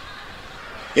play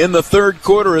in the third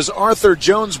quarter as Arthur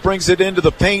Jones brings it into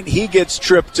the paint. He gets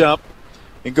tripped up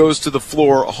and goes to the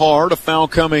floor hard. A foul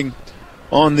coming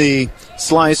on the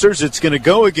Slicers. It's going to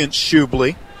go against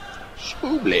Shubley.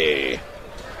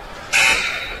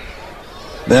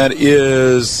 That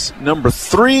is number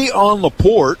 3 on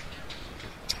LaPorte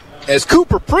as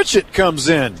Cooper Pritchett comes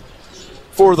in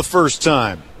for the first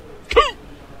time.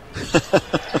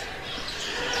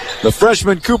 The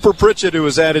freshman Cooper Pritchett, who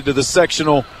was added to the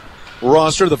sectional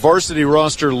roster, the varsity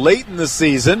roster late in the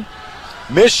season.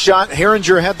 Missed shot.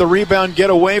 Herringer had the rebound, get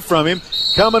away from him.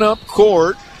 Coming up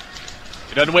court.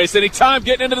 He doesn't waste any time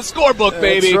getting into the scorebook,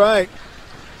 baby. That's right.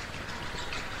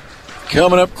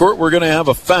 Coming up court, we're going to have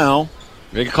a foul.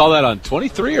 They can call that on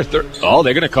 23 or 30. Oh,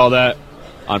 they're going to call that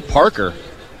on Parker.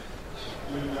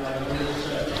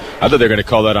 I thought they were going to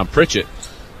call that on Pritchett.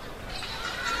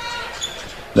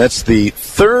 That's the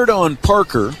third on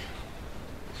Parker.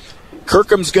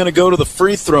 Kirkham's going to go to the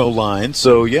free throw line.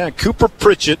 So, yeah, Cooper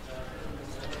Pritchett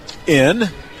in.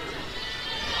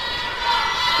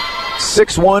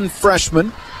 6'1"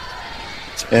 freshman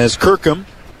as Kirkham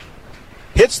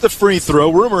hits the free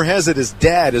throw. Rumor has it his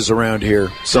dad is around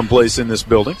here someplace in this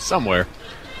building. Somewhere.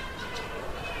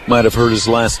 Might have heard his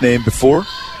last name before.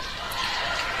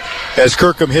 As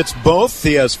Kirkham hits both,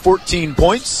 he has 14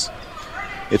 points.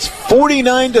 It's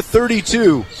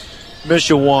 49-32,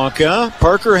 Mishawaka.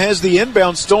 Parker has the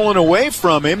inbound stolen away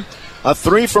from him. A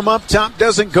three from up top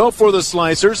doesn't go for the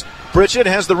Slicers. Pritchett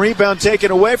has the rebound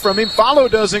taken away from him. Follow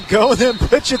doesn't go. And then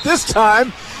Pritchett this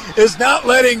time is not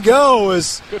letting go.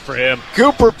 As good for him.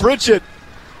 Cooper Pritchett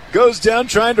goes down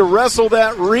trying to wrestle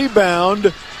that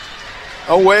rebound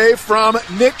away from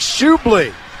Nick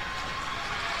Shubley.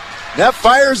 That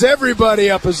fires everybody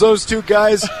up as those two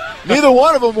guys, neither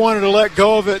one of them wanted to let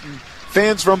go of it, and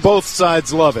fans from both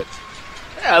sides love it.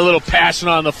 Yeah, a little passion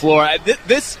on the floor.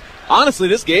 Honestly,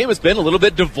 this game has been a little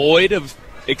bit devoid of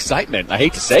excitement. I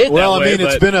hate to say it well, that way. Well,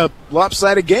 it's been a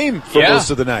lopsided game for most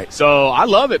of the night. So I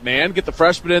love it, man. Get the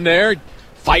freshmen in there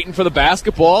fighting for the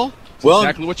basketball. It's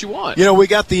exactly what you want. You know, we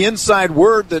got the inside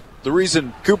word that the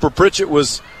reason Cooper Pritchett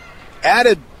was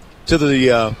added to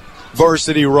the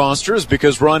varsity roster is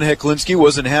because Ron Heklinski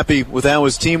wasn't happy with how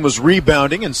his team was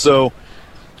rebounding, and so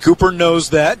Cooper knows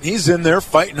that. He's in there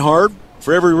fighting hard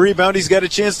for every rebound he's got a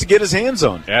chance to get his hands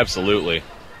on. Absolutely.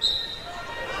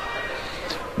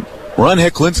 Ron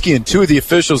Heklinski and two of the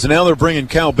officials, and now they're bringing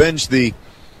Cal Benj, the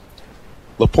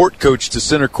LaPorte coach, to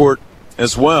center court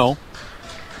as well.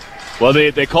 Well,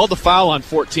 they called the foul on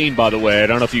 14, by the way. I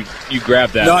don't know if you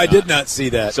grabbed that. No, I did not see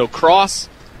that. So Cross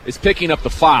is picking up the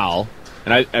foul,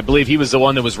 and I believe he was the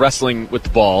one that was wrestling with the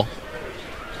ball.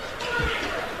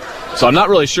 So I'm not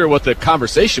really sure what the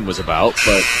conversation was about,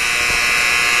 but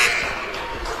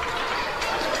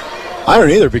I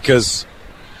don't either, because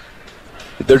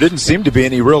there didn't seem to be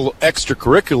any real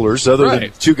extracurriculars other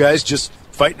than two guys just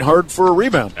fighting hard for a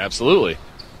rebound. Absolutely.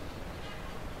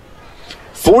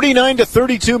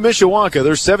 49-32 Mishawaka.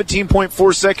 There's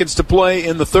 17.4 seconds to play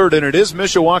in the third, and it is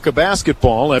Mishawaka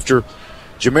basketball after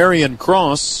Jamarian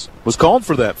Cross was called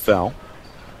for that foul.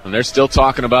 And they're still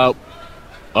talking about,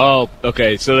 so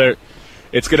it's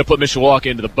going to put Mishawaka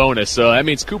into the bonus. So that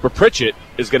means Cooper Pritchett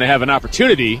is going to have an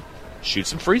opportunity to shoot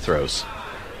some free throws.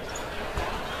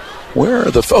 Where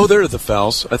are there are the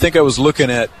fouls. I think I was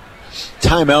looking at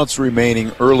timeouts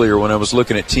remaining earlier when I was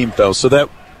looking at team fouls. So that,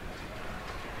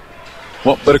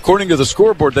 but according to the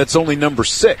scoreboard, that's only number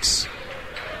 6.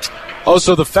 Oh,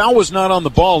 so the foul was not on the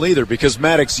ball either, because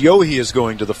Maddox Yohe is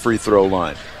going to the free throw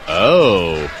line.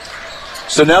 Oh.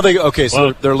 So now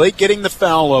they're late getting the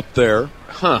foul up there.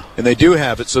 Huh. And they do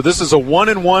have it. So this is a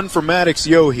 1-and-1 for Maddox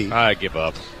Yohe. I give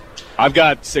up. I've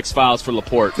got 6 fouls for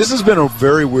LaPorte. This has been a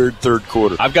very weird third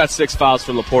quarter. I've got 6 fouls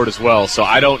for LaPorte as well, so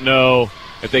I don't know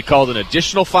if they called an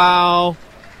additional foul.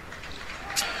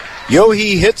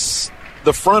 Yohe hits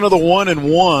the front of the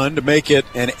 1-and-1 to make it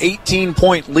an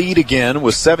 18-point lead again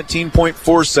with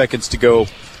 17.4 seconds to go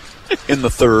in the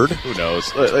third. Who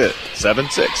knows? Look at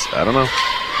 7-6. I don't know.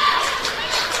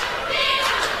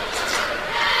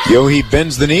 Yohe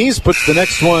bends the knees, puts the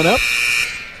next one up,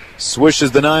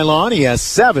 swishes the nylon. He has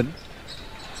 7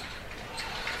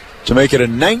 to make it a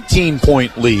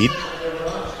 19-point lead.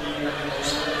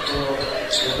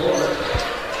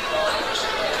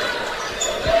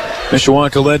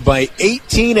 Mishawaka led by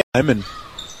 18, and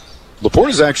LaPorte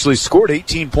has actually scored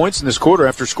 18 points in this quarter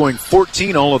after scoring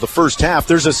 14 all of the first half.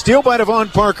 There's a steal by Devon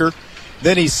Parker.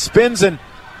 Then he spins and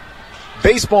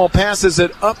baseball passes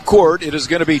it up court. It is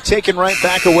going to be taken right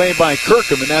back away by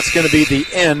Kirkham, and that's going to be the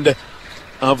end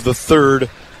of the third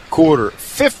quarter.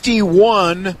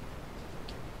 51-32.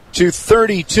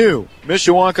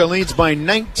 Mishawaka leads by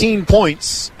 19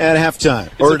 points at halftime,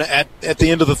 at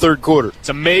the end of the third quarter. It's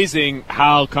amazing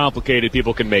how complicated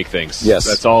people can make things. Yes.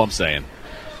 That's all I'm saying.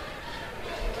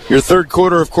 Your third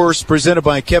quarter, of course, presented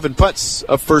by Kevin Putz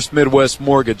of First Midwest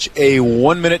Mortgage. A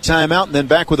 1-minute timeout, and then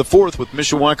back with a fourth with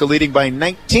Mishawaka leading by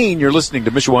 19. You're listening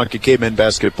to Mishawaka Cavemen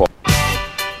Basketball.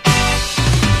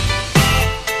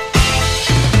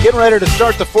 Getting ready to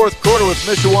start the fourth quarter with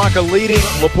Mishawaka leading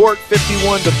LaPorte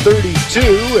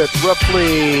 51-32 at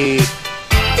roughly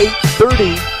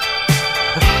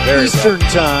 8:30 Eastern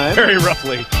time. Very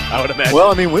roughly, I would imagine.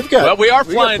 Well, I mean, we are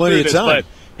flying through this, time. but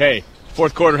hey,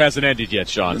 fourth quarter hasn't ended yet,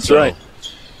 Sean. That's right.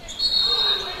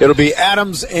 It'll be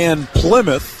Adams and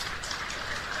Plymouth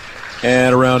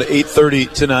at around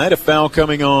 8:30 tonight. A foul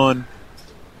coming on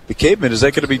the Cavemen. Is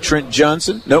that going to be Trent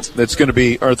Johnson? Nope, that's going to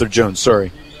be Arthur Jones.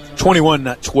 Sorry. 21,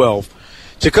 not 12.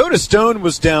 Dakota Stone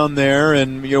was down there,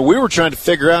 and we were trying to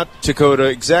figure out, Dakota,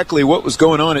 exactly what was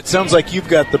going on. It sounds like you've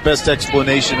got the best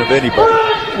explanation of anybody.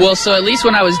 Well, so at least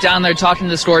when I was down there talking to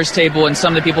the scorers table and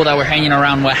some of the people that were hanging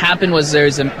around, what happened was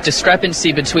there's a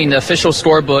discrepancy between the official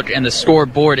scorebook and the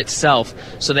scoreboard itself.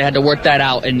 So they had to work that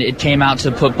out, and it came out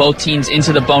to put both teams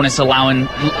into the bonus, allowing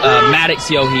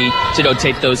Maddox Yohe to go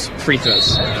take those free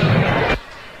throws.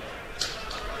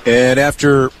 And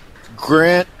after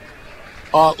Grant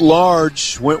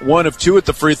Large went 1 of 2 at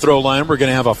the free throw line, we're going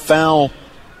to have a foul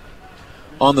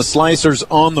on the Slicers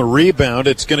on the rebound.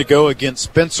 It's going to go against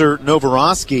Spencer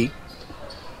Novorosky.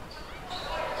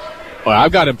 Well,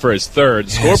 I've got him for his third.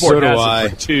 Scoreboard so do has I. him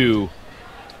for 2.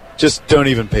 Just don't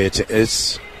even pay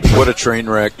attention. What a train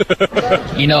wreck.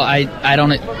 I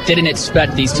didn't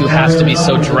expect these two halves to be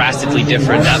so drastically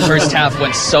different. That first half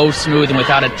went so smooth and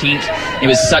without a kink. It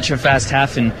was such a fast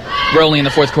half, and we're only in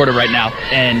the fourth quarter right now,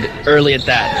 and early at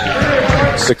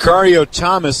that. Sicario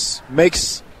Thomas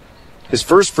makes his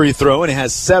first free throw and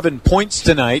has 7 points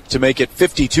tonight to make it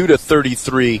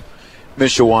 52-33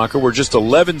 Mishawaka. We're just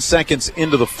 11 seconds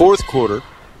into the fourth quarter,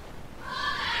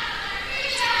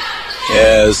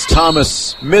 as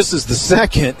Thomas misses the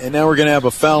second, and now we're going to have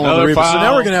a foul on the rebound. So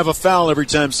now we're going to have a foul every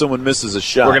time someone misses a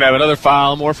shot. We're going to have another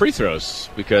foul, more free throws,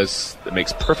 because it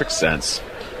makes perfect sense.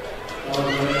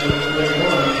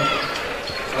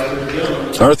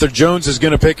 Arthur Jones is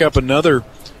going to pick up another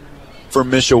for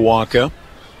Mishawaka.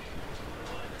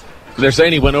 They're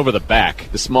saying he went over the back.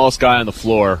 The smallest guy on the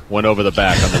floor went over the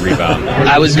back on the rebound.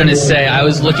 I was going to say, I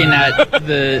was looking at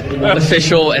the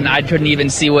official, and I couldn't even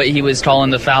see what he was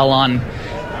calling the foul on.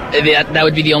 That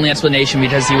would be the only explanation,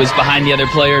 because he was behind the other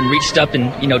player and reached up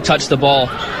and touched the ball,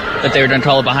 that they were going to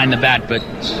call it behind the back. But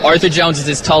Arthur Jones is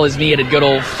as tall as me at a good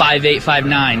old 5'8",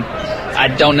 5'9". I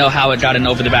don't know how it got an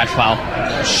over the back foul.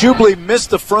 Shubley missed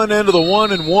the front end of the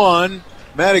 1-and-1.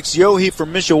 Maddox Yohe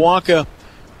from Mishawaka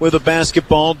with a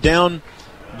basketball down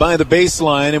by the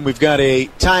baseline, and we've got a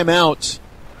timeout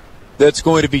that's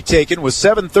going to be taken with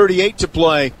 7:38 to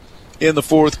play in the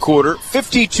fourth quarter.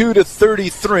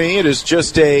 52-33. It is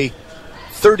just a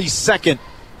 30-second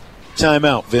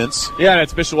timeout, Vince. Yeah, and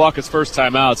it's Mishawaka's first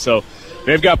timeout, so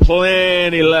they've got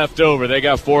plenty left over. They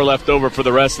got 4 left over for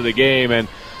the rest of the game, and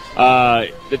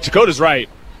Dakota's right.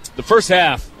 The first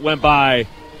half went by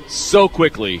so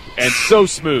quickly and so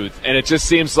smooth, and it just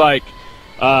seems like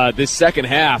this second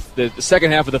half, the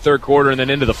second half of the third quarter and then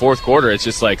into the fourth quarter, it's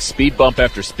just like speed bump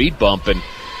after speed bump, and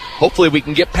hopefully we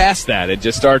can get past that and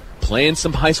just start playing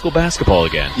some high school basketball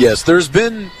again. Yes, there's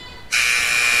been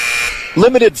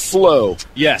limited flow.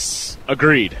 Yes,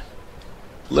 agreed.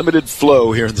 Limited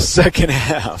flow here in the second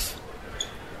half.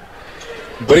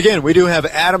 But again, we do have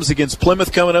Adams against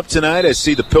Plymouth coming up tonight. I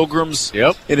see the Pilgrims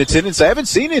in attendance. I haven't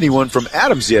seen anyone from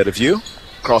Adams yet, have you?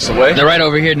 Across the way? They're right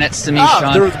over here next to me,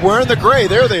 Sean. They're wearing the gray.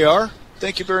 There they are.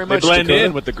 Thank you very much, They blend Dakota.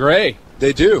 in with the gray.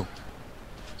 They do.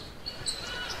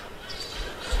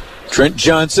 Trent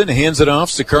Johnson hands it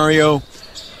off. Sicario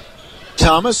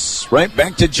Thomas right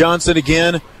back to Johnson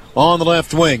again on the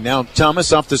left wing. Now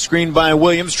Thomas off the screen by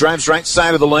Williams. Drives right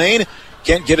side of the lane.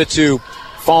 Can't get it to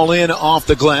fall in off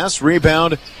the glass.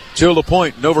 Rebound to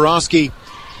LaPointe. Novorosky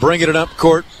bringing it up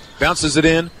court. Bounces it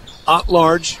in.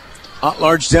 Otlarge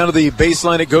down to the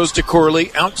baseline. It goes to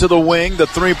Corley. Out to the wing. The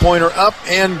three-pointer up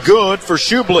and good for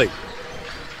Shubley.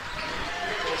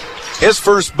 His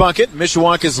first bucket.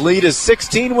 Mishawaka's lead is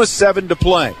 16 with 7 to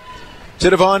play.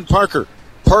 To Devon Parker.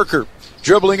 Parker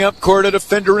dribbling up court, a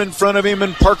defender in front of him,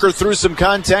 and Parker through some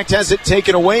contact has it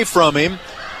taken away from him.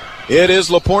 It is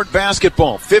LaPorte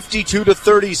basketball,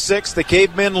 52-36. The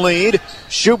Cavemen lead.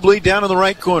 Shubley down in the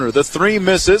right corner. The three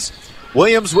misses.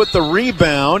 Williams with the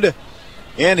rebound,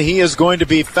 and he is going to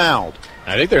be fouled.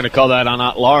 I think they're going to call that on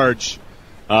at large,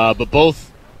 but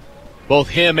both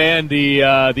him and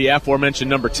the aforementioned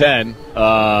number 10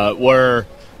 were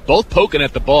both poking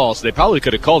at the ball, so they probably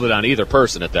could have called it on either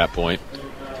person at that point.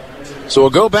 So we'll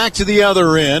go back to the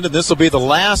other end, and this will be the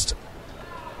last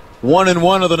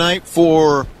 1-and-1 of the night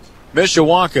for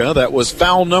Mishawaka. That was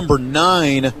foul number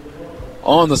 9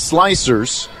 on the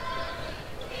Slicers.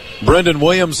 Brendan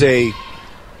Williams, a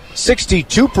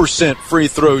 62% free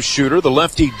throw shooter. The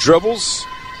lefty dribbles,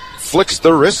 flicks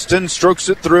the wrist, and strokes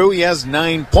it through. He has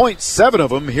 9 points, 7 of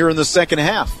them here in the second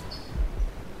half.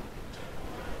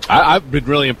 I've been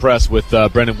really impressed with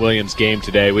Brendan Williams' game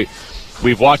today.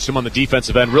 We've watched him on the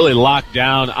defensive end really lock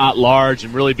down at large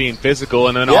and really being physical.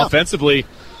 And then offensively,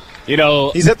 he's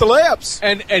hit the layups.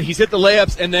 And he's hit the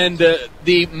layups and then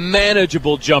the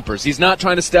manageable jumpers. He's not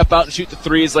trying to step out and shoot the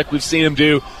threes like we've seen him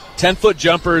do. 10-foot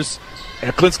jumpers.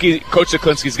 Coach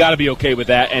Klinsky's got to be okay with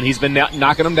that, and he's been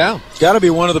knocking them down. It's got to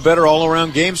be one of the better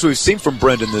all-around games we've seen from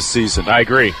Brendan this season. I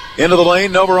agree. Into the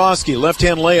lane, Novorosky.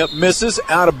 Left-hand layup misses,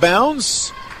 out of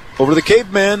bounds. Over the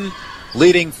Cavemen,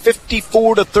 leading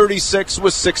 54-36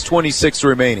 with 6:26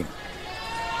 remaining.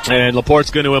 And LaPorte's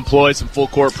going to employ some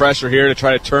full-court pressure here to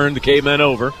try to turn the Cavemen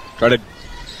over, try to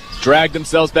drag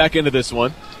themselves back into this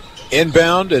one.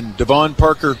 Inbound, and Devon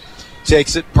Parker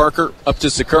takes it. Parker up to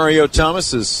Sicario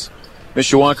Thomas as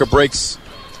Mishawaka breaks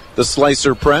the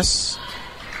Slicer press.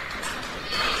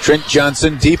 Trent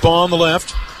Johnson deep on the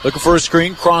left, looking for a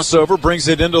screen, crossover, brings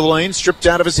it into the lane, stripped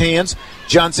out of his hands.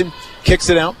 Johnson kicks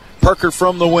it out. Parker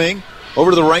from the wing.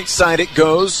 Over to the right side it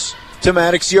goes to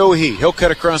Maddox Yohe. He'll cut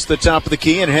across the top of the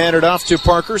key and hand it off to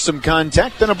Parker. Some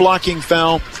contact, then a blocking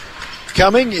foul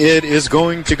coming. It is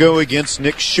going to go against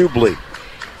Nick Shubley.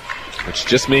 Which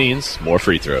just means more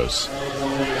free throws.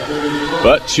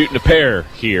 But shooting a pair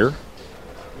here.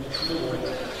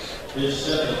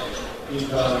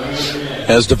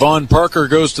 As Devon Parker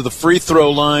goes to the free throw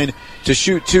line to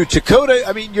shoot two.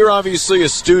 Dakota, you're obviously a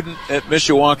student at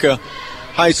Mishawaka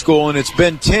High School, and it's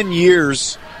been 10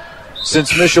 years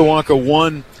since Mishawaka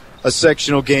won a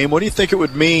sectional game. What do you think it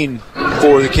would mean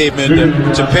for the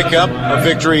Cavemen to pick up a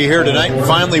victory here tonight and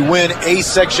finally win a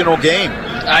sectional game?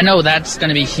 I know that's going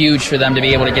to be huge for them to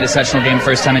be able to get a sectional game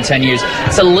first time in 10 years.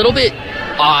 It's a little bit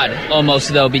odd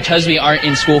almost, though, because we aren't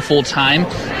in school full time.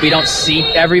 We don't see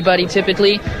everybody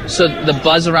typically, so the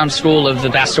buzz around school of the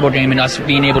basketball game and us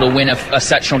being able to win a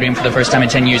sectional game for the first time in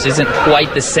 10 years isn't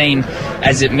quite the same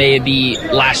as it may be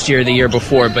last year or the year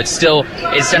before, but still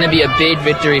it's going to be a big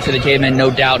victory for the Cavemen, no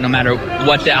doubt, no matter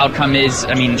what the outcome is.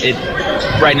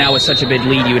 Right now with such a big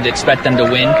lead, you would expect them to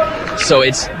win, so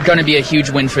it's going to be a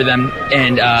huge win for them,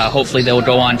 and hopefully they'll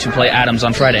go on to play Adams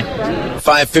on Friday.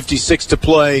 5:56 to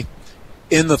play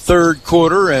in the third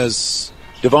quarter as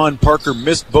Devon Parker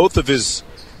missed both of his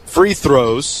free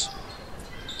throws.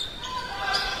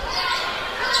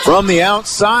 From the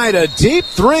outside, a deep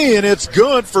three, and it's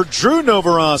good for Drew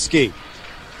Novorosky.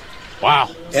 Wow.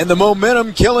 And the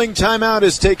momentum-killing timeout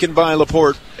is taken by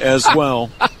LaPorte as well.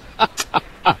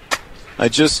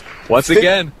 Once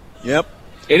again. Yep.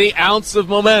 Any ounce of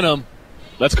momentum,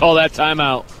 let's call that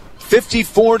timeout.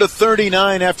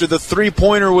 54-39 after the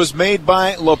three-pointer was made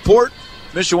by LaPorte.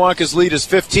 Mishawaka's lead is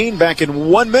 15. Back in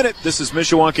 1 minute, this is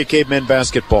Mishawaka Cavemen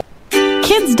basketball.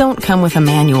 Kids don't come with a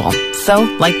manual. So,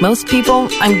 like most people,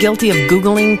 I'm guilty of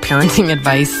Googling parenting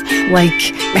advice.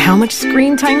 Like, how much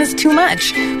screen time is too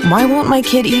much? Why won't my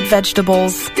kid eat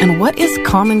vegetables? And what is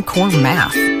Common Core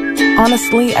math?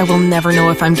 Honestly, I will never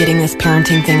know if I'm getting this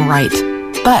parenting thing right.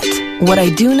 But what I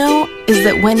do know is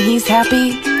that when he's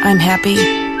happy, I'm happy.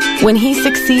 When he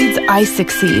succeeds, I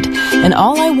succeed. And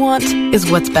all I want is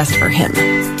what's best for him.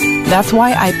 That's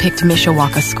why I picked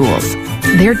Mishawaka Schools.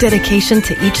 Their dedication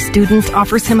to each student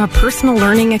offers him a personal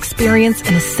learning experience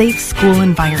in a safe school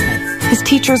environment. His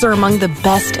teachers are among the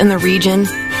best in the region,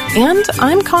 and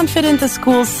I'm confident the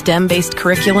school's STEM-based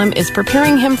curriculum is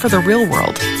preparing him for the real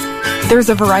world. There's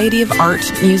a variety of art,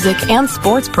 music, and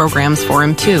sports programs for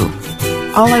him, too.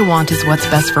 All I want is what's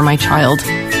best for my child.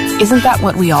 Isn't that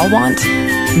what we all want?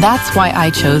 That's why I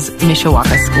chose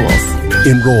Mishawaka Schools.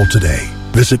 Enroll today.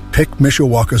 Visit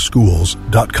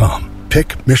pickmishawakaschools.com.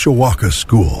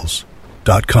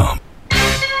 pickmishawakaschools.com.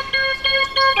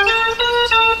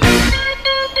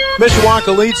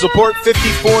 Mishawaka leads LaPorte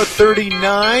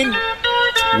 54-39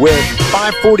 with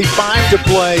 5:45 to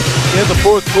play in the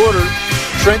fourth quarter.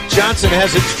 Trent Johnson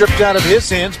has it stripped out of his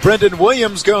hands. Brendan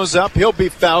Williams goes up. He'll be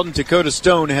fouled, and Dakota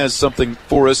Stone has something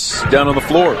for us down on the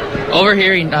floor.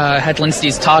 Overhearing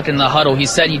Hetlinski's talk in the huddle, he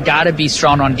said you got to be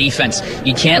strong on defense.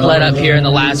 You can't let up here in the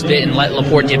last bit and let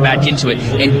LaPorte get back into it.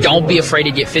 And don't be afraid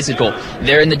to get physical.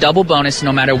 They're in the double bonus.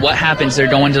 No matter what happens, they're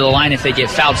going to the line if they get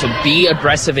fouled. So be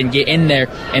aggressive and get in there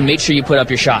and make sure you put up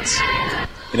your shots.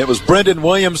 And it was Brendan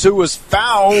Williams who was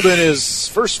fouled in his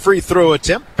first free throw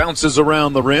attempt. Bounces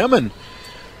around the rim and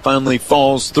finally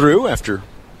falls through after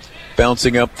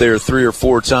bouncing up there 3 or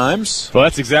 4 times. Well,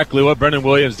 that's exactly what Brendan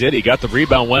Williams did. He got the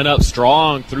rebound, went up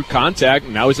strong through contact,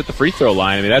 and now he's at the free throw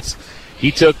line. I mean,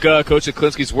 he took Coach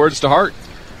Hetlinski's words to heart.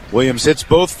 Williams hits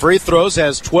both free throws,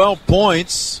 has 12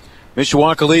 points.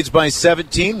 Mishawaka leads by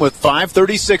 17 with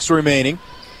 5:36 remaining.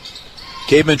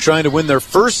 Cavemen trying to win their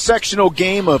first sectional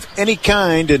game of any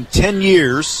kind in 10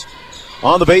 years.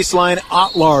 On the baseline,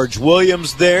 Otlarge.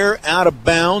 Williams there, out of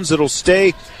bounds. It'll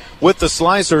stay with the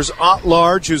Slicers.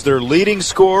 Otlarge, who's their leading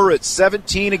scorer at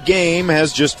 17 a game,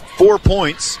 has just 4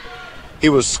 points. He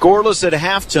was scoreless at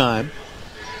halftime.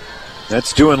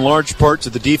 That's due in large part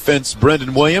to the defense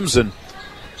Brendan Williams and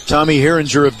Tommy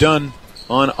Herringer have done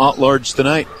on Otlarge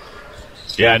tonight.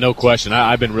 Yeah, no question.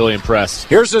 I've been really impressed.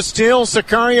 Here's a steal.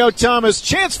 Sicario Thomas,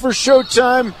 chance for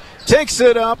showtime, takes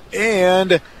it up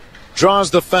and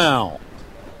draws the foul.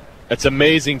 That's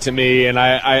amazing to me, and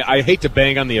I hate to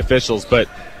bang on the officials, but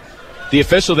the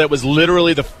official that was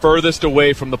literally the furthest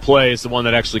away from the play is the one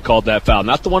that actually called that foul.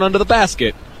 Not the one under the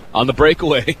basket on the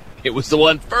breakaway. It was the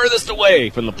one furthest away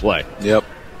from the play. Yep.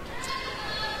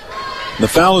 The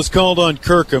foul is called on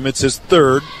Kirkham. It's his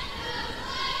third.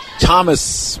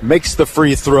 Thomas makes the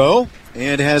free throw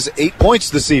and has 8 points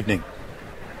this evening.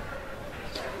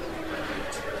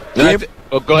 Go ahead.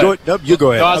 No, you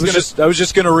go ahead. No, I was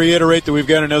just going to reiterate that we've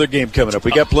got another game coming up.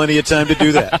 We got plenty of time to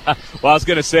do that. Well, I was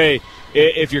going to say,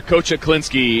 if you're Coach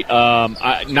Hetlinski,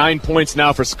 9 points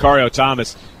now for Sicario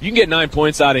Thomas. You can get 9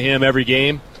 points out of him every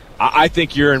game. I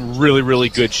think you're in really, really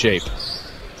good shape.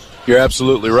 You're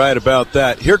absolutely right about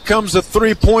that. Here comes a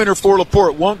three-pointer for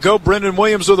LaPorte. Won't go. Brendan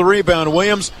Williams with a rebound.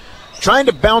 Williams trying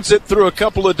to bounce it through a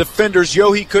couple of defenders.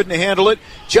 Yohe couldn't handle it.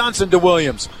 Johnson to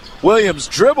Williams. Williams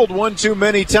dribbled one too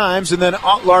many times, and then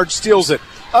Otlarge steals it.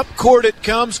 Up court it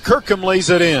comes. Kirkham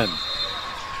lays it in.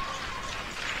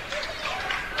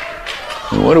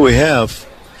 And what do we have?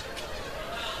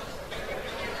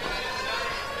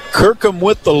 Kirkham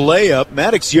with the layup.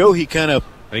 Maddox Yohe kind of...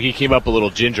 I think he came up a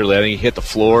little gingerly. I think he hit the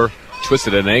floor,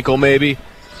 twisted an ankle maybe.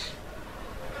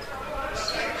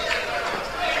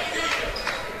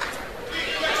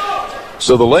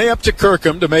 So the layup to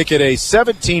Kirkham to make it a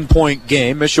 17-point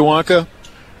game. Mishawaka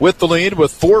with the lead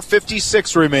with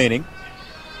 4:56 remaining.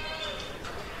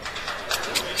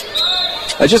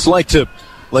 I just like to,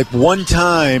 one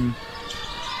time,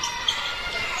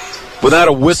 without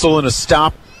a whistle and a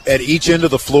stop at each end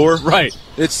of the floor. Right.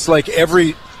 It's like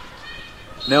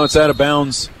now it's out of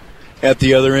bounds at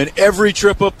the other end. Every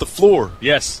trip up the floor.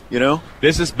 Yes. You know?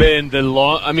 This has been the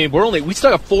long. I mean, we still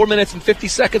have 4 minutes and 50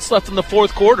 seconds left in the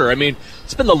fourth quarter. I mean,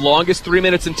 it's been the longest 3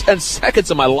 minutes and 10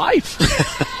 seconds of my life.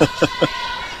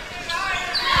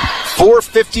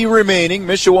 4:50 remaining.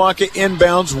 Mishawaka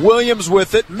inbounds. Williams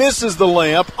with it. Misses the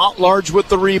layup. Otlarge with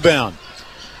the rebound.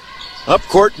 Up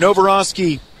court,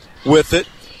 Novorosky with it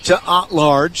to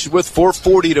Otlarge with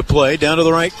 4:40 to play. Down to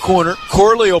the right corner.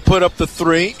 Corley will put up the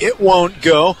three. It won't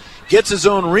go. Gets his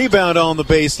own rebound on the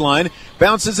baseline.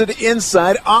 Bounces it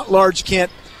inside. Otlarge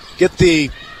can't get the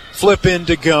flip in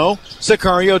to go.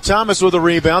 Sicario Thomas with a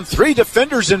rebound. 3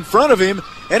 defenders in front of him,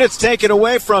 and it's taken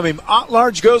away from him.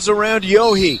 Otlarge goes around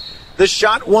Yohe. The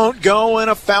shot won't go, and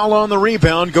a foul on the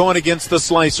rebound going against the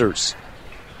Slicers.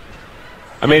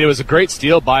 I mean, it was a great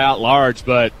steal by Otlarge,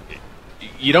 but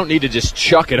you don't need to just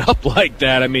chuck it up like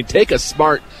that. I mean, take a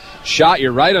smart shot.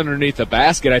 You're right underneath the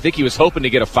basket. I think he was hoping to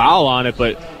get a foul on it,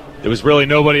 but there was really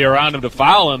nobody around him to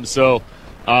foul him, so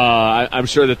I'm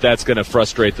sure that's going to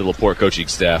frustrate the LaPorte coaching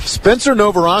staff. Spencer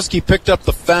Novorosky picked up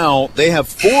the foul. They have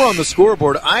 4 on the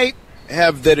scoreboard. I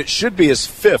have that it should be his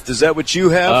 5th. Is that what you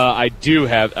have? I do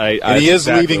have. And he is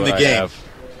leaving the game.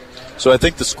 So I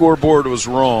think the scoreboard was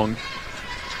wrong,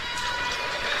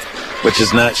 which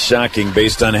is not shocking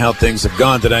based on how things have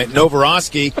gone tonight.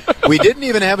 Novorosky, we didn't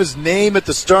even have his name at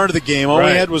the start of the game. All we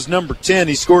had was number 10.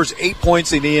 He scores 8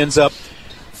 points, and he ends up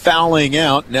fouling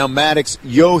out. Now Maddox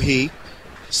Yohe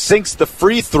sinks the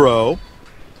free throw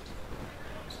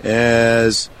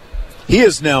as he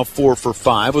is now 4 for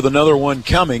 5 with another one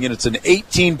coming, and it's an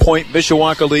 18-point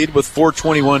Mishawaka lead with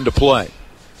 4:21 to play.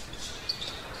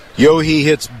 Yohe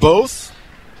hits both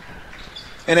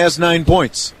and has 9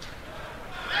 points.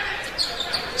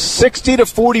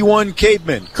 60-41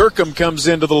 Cavemen. Kirkham comes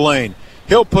into the lane.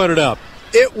 He'll put it up.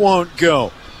 It won't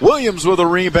go. Williams with a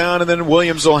rebound, and then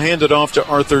Williams will hand it off to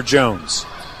Arthur Jones.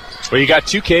 Well, you got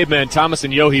two Cavemen, Thomas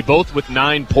and Yohe, both with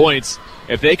 9 points.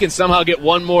 If they can somehow get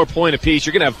one more point apiece,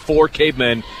 you're going to have 4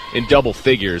 Cavemen in double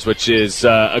figures, which is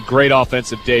a great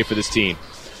offensive day for this team.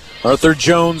 Arthur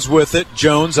Jones with it.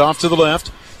 Jones off to the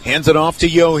left. Hands it off to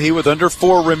Yohe with under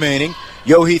 4 remaining.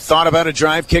 Yohe thought about a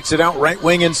drive, kicks it out right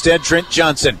wing instead. Trent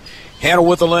Johnson. Handle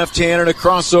with the left hand and a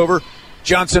crossover.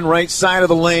 Johnson right side of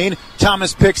the lane.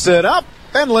 Thomas picks it up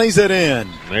and lays it in.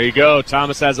 There you go.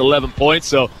 Thomas has 11 points,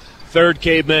 so third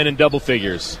Cavemen in double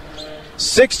figures.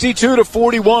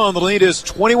 62-41. The lead is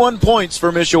 21 points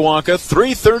for Mishawaka.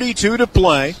 3:32 to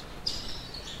play.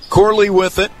 Corley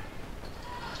with it.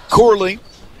 Corley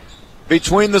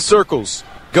between the circles.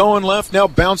 Going left. Now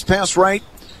bounce pass right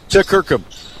to Kirkham.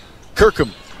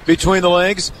 Kirkham between the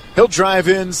legs. He'll drive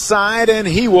inside, and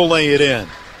he will lay it in.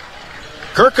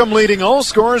 Kirkham leading all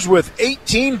scorers with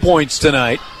 18 points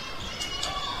tonight.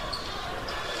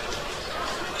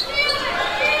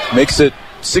 Makes it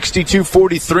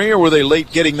 62-43, or were they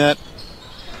late getting that?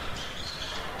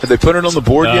 Have they put it on the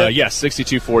board yet? Yes,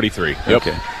 62-43. Yep.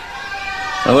 Okay.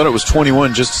 I thought it was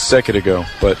 21 just a second ago,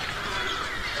 but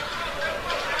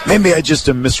maybe I just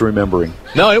am misremembering.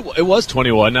 No, it was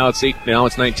 21. Now it's 8. Now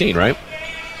it's 19, right?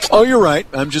 Oh, you're right.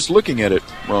 I'm just looking at it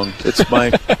wrong. It's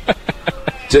my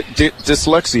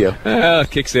dyslexia.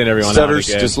 Kicks in every now and Stutters,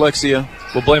 again. dyslexia.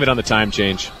 We'll blame it on the time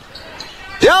change.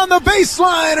 Down the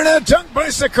baseline and a dunk by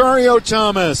Sicario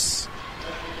Thomas.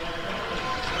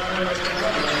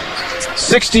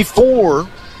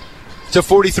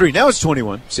 64-43. Now it's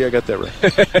 21. See, I got that right.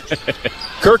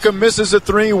 Kirkham misses a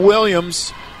 3.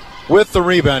 Williams with the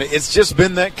rebound. It's just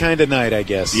been that kind of night, I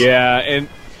guess. Yeah, and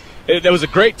that was a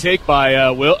great take by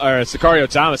Sicario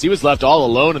Thomas. He was left all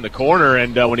alone in the corner,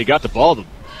 and when he got the ball, the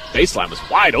baseline was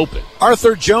wide open.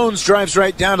 Arthur Jones drives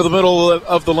right down to the middle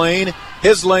of the lane.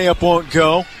 His layup won't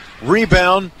go.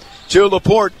 Rebound to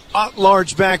LaPorte.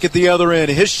 Large back at the other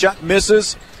end. His shot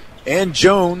misses, and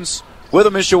Jones with a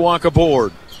Mishawaka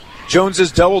board. Jones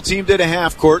is double-teamed at a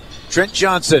half court. Trent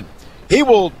Johnson. He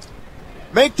will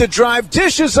make the drive.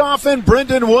 Dishes off, and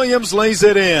Brendan Williams lays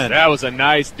it in. That was a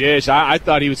nice dish. I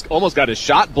thought he was almost got his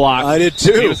shot blocked. I did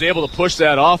too. He was able to push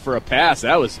that off for a pass.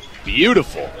 That was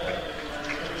beautiful.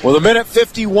 With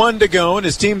 1:51 to go, and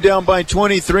his team down by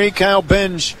 23. Kyle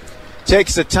Benj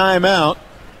takes a timeout.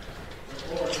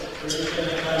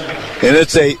 And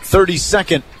it's a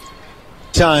 30-second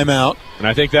timeout. And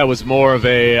I think that was more of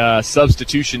a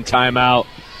substitution timeout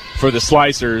for the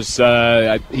Slicers.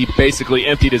 He basically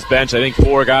emptied his bench. I think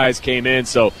 4 guys came in,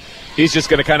 so he's just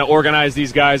going to kind of organize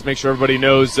these guys, make sure everybody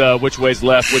knows which way's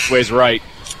left, which way's right.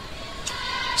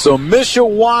 So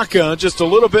Mishawaka, just a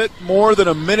little bit more than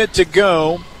a minute to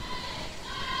go.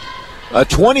 A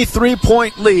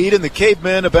 23-point lead, and the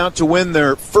Cavemen about to win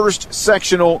their first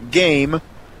sectional game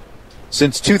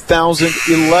since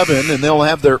 2011, and they'll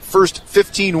have their first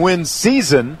 15-win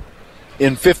season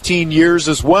in 15 years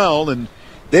as well, and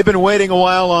they've been waiting a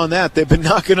while on that. They've been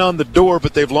knocking on the door,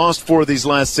 but they've lost 4 of these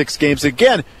last 6 games.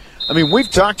 Again, I mean,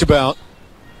 we've talked about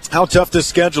how tough this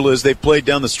schedule is. They've played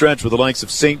down the stretch with the likes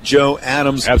of St. Joe,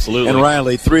 Adams, Absolutely. and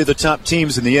Riley, 3 of the top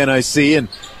teams in the NIC,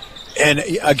 and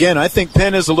again, I think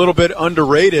Penn is a little bit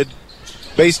underrated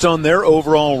based on their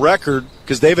overall record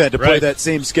because they've had to play that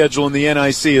same schedule in the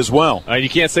NIC as well. You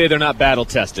can't say they're not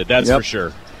battle-tested, that's for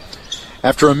sure.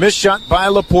 After a missed shot by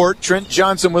LaPorte, Trent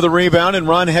Johnson with a rebound, and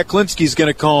Ron Hecklinski's going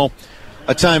to call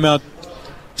a timeout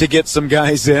to get some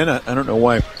guys in. I don't know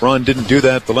why Ron didn't do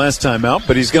that the last time out,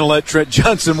 but he's going to let Trent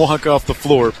Johnson walk off the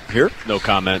floor here. No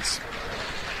comments.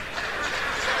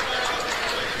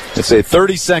 It's a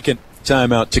 30-second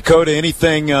timeout. Dakota,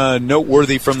 anything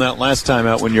noteworthy from that last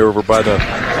timeout when you're over by the...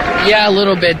 Yeah, a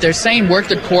little bit. They're saying work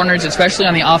the corners, especially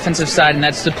on the offensive side, and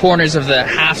that's the corners of the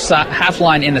half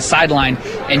line and the sideline,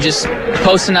 and just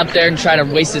posting up there and try to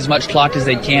waste as much clock as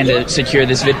they can to secure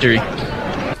this victory.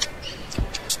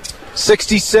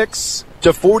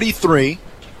 66-43.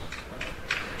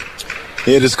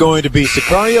 It is going to be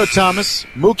Sicario Thomas,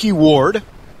 Mookie Ward,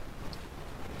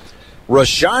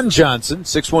 Rashawn Johnson,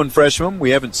 6'1 freshman. We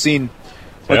haven't seen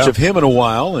much of him in a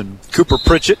while. And Cooper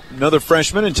Pritchett, another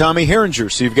freshman, and Tommy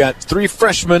Herringer. So you've got 3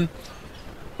 freshmen,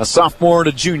 a sophomore and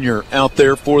a junior out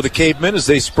there for the Cavemen as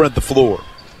they spread the floor.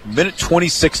 Minute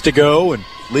 26 to go and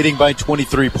leading by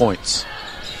 23 points.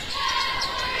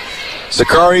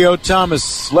 Sicario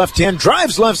Thomas, left hand,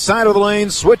 drives left side of the lane,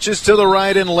 switches to the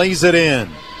right and lays it in.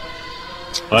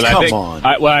 Well, Come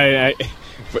on.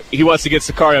 He wants to get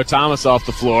Sicario Thomas off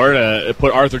the floor to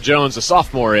put Arthur Jones, a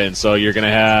sophomore, in. So you're going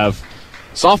to have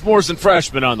Sophomores and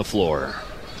freshmen on the floor.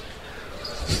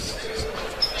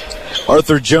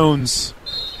 Arthur Jones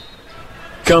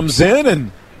comes in,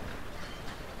 and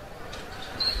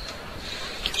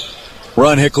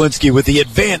Ron Heklinski with the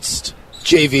advanced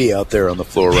JV out there on the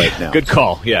floor right now. Good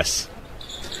call, yes.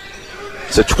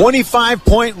 It's a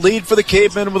 25-point lead for the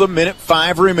Cavemen with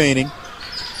 1:05 remaining.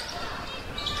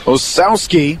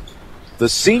 Osowski, the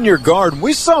senior guard.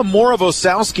 We saw more of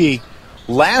Osowski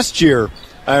last year,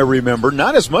 I remember.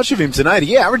 Not as much of him tonight.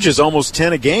 He averages almost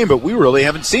 10 a game, but we really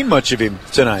haven't seen much of him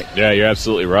tonight. Yeah, you're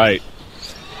absolutely right.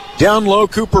 Down low,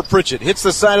 Cooper Pritchett hits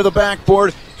the side of the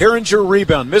backboard. Herringer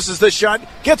rebound, misses the shot,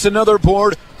 gets another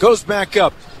board, goes back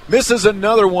up, misses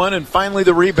another one, and finally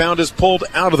the rebound is pulled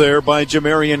out of there by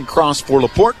Jamarian Cross for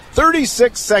LaPorte.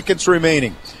 36 seconds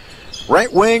remaining.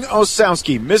 Right wing,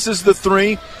 Osowski misses the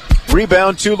three.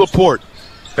 Rebound to LaPorte.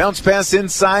 Bounce pass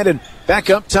inside, and back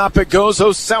up top it goes.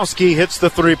 Osowski hits the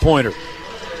three-pointer.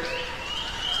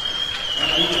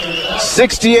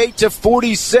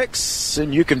 68-46,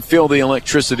 and you can feel the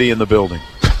electricity in the building.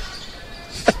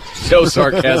 No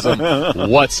sarcasm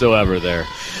whatsoever there.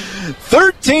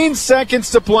 13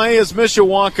 seconds to play as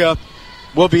Mishawaka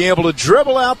will be able to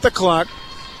dribble out the clock.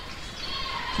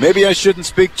 Maybe I shouldn't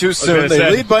speak too soon. They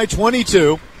lead by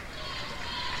 22.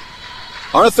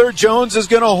 Arthur Jones is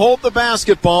going to hold the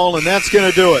basketball, and that's going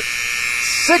to do it.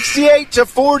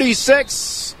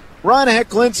 68-46. Ron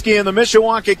Heklinski and the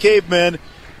Mishawaka Cavemen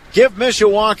give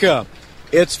Mishawaka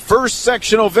its first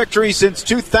sectional victory since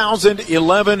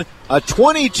 2011. A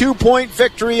 22-point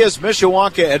victory as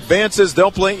Mishawaka advances.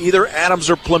 They'll play either Adams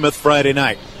or Plymouth Friday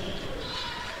night.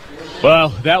 Well,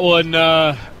 that one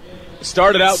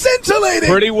started out scintillating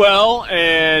pretty well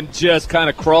and just kind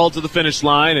of crawled to the finish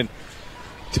line. And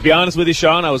to be honest with you,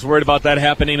 Sean, I was worried about that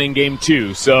happening in Game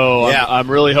 2. So yeah.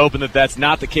 I'm really hoping that that's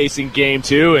not the case in Game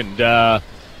 2. And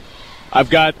I've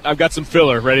got some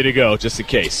filler ready to go just in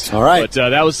case. All right. But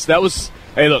that was.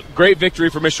 Hey, look, great victory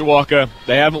for Mishawaka.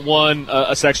 They haven't won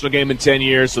a sectional game in 10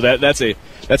 years, so that's a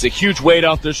huge weight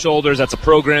off their shoulders. That's a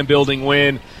program-building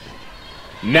win.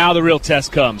 Now the real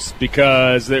test comes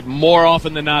because more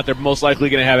often than not, they're most likely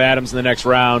going to have Adams in the next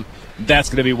round. That's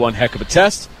going to be one heck of a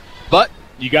test. But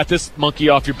you got this monkey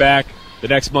off your back. The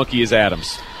next monkey is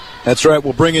Adams. That's right.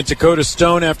 We'll bring in Dakota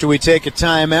Stone after we take a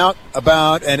timeout.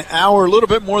 About an hour, a little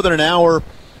bit more than an hour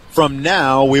from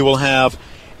now, we will have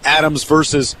Adams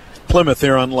versus Plymouth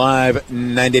here on Live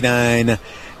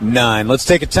 99.9. Let's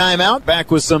take a timeout. Back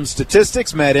with some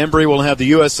statistics. Matt Embry will have the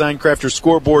U.S. Signcrafter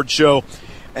scoreboard show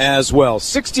as well.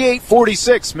 68-46,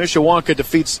 Mishawaka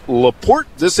defeats LaPorte.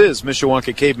 This is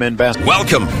Mishawaka Cavemen basketball.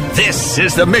 Welcome. This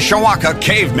is the Mishawaka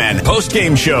Cavemen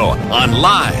postgame show on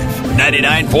Live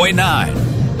 99.9.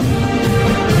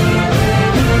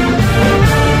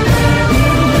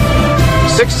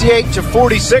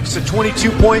 68-46, a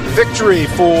 22-point victory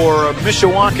for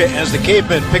Mishawaka as the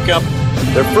Cavemen pick up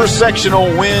their first sectional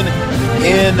win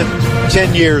in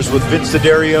 10 years with Vince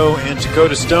DeDario and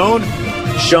Dakota Stone.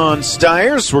 Sean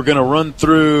Stiers. We're going to run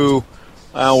through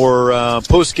our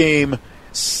post-game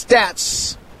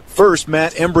stats. First,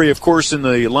 Matt Embry, of course, in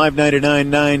the Live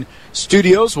 99.9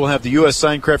 studios. We'll have the U.S.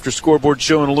 Signcrafter scoreboard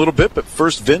show in a little bit, but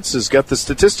first, Vince has got the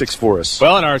statistics for us.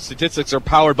 Well, and our statistics are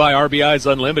powered by RBI's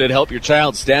Unlimited. Help your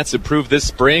child's stats improve this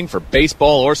spring for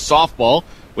baseball or softball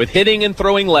with hitting and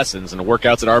throwing lessons and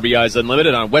workouts at RBI's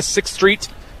Unlimited on West 6th Street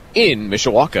in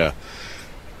Mishawaka.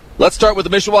 Let's start with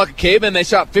the Mishawaka Cavemen. They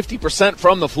shot 50%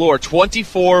 from the floor,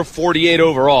 24-48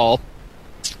 overall.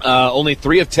 Only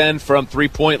 3 of 10 from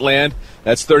three-point land.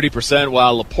 That's 30%,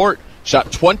 while LaPorte shot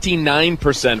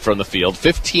 29% from the field,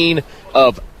 15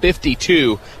 of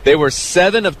 52. They were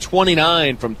 7 of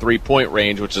 29 from three-point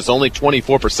range, which is only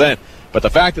 24%. But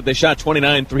the fact that they shot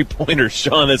 29 three-pointers,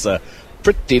 Sean, is a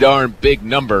pretty darn big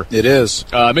number. It is.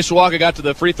 Mishawaka got to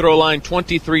the free throw line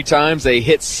 23 times. They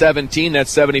hit 17.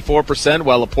 That's 74%,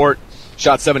 while LaPorte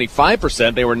shot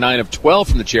 75%. They were 9 of 12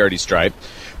 from the charity stripe.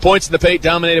 Points in the paint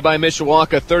dominated by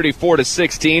Mishawaka,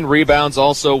 34-16. Rebounds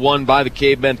also won by the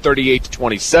Cavemen,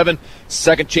 38-27.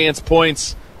 Second chance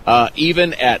points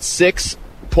even at 6.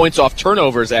 Points off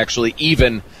turnovers actually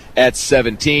even at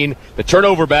 17. The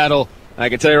turnover battle, I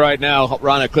can tell you right now,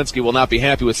 Ron Heklinski will not be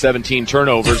happy with 17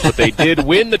 turnovers, but they did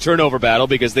win the turnover battle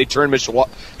because they turned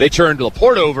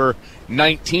LaPorte over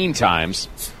 19 times.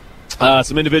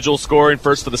 Some individual scoring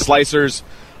first for the slicers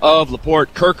of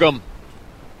LaPorte. Kirkham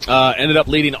ended up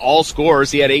leading all scorers.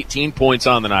 He had 18 points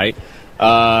on the night.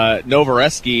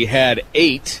 Novoreski had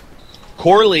 8.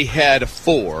 Corley had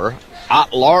 4.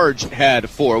 At-Large had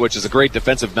 4, which is a great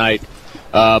defensive night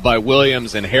by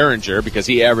Williams and Herringer, because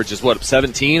he averages,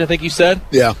 17, I think you said?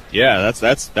 Yeah. Yeah,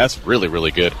 that's really,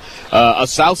 really good.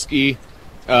 Osowski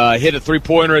hit a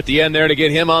three-pointer at the end there to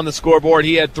get him on the scoreboard.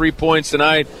 He had 3 points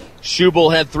tonight.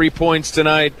 Schubel had 3 points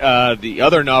tonight. The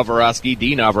other Navarowski,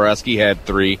 D. Navarowski, had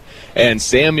 3. And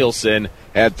Samuelson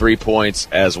had 3 points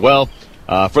as well.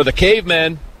 For the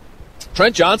Cavemen,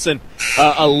 Trent Johnson,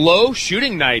 a low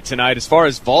shooting night tonight as far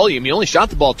as volume. He only shot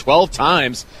the ball 12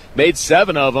 times, made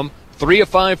 7 of them, 3 of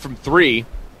 5 from 3.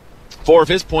 4 of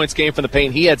his points came from the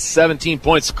paint. He had 17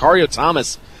 points. Sicario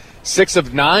Thomas, 6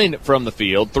 of 9 from the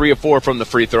field, 3 of 4 from the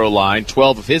free throw line.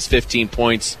 12 of his 15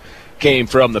 points came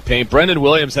from the paint. Brendan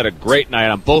Williams had a great night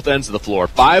on both ends of the floor.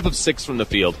 5 of 6 from the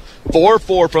field, 4 of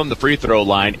 4 from the free throw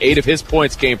line. 8 of his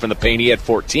points came from the paint. He had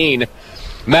 14.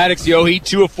 Maddox Yohe,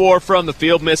 2 of 4 from the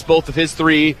field, missed both of his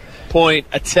 3-point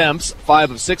attempts.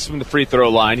 5 of 6 from the free throw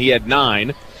line. He had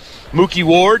 9. Mookie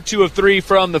Ward, 2 of 3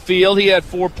 from the field. He had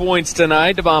 4 points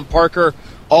tonight. Devon Parker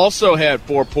also had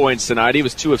 4 points tonight. He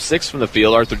was 2 of 6 from the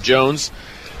field. Arthur Jones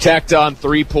tacked on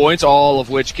 3 points, all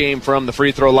of which came from the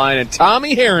free throw line. And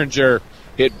Tommy Herringer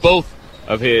hit both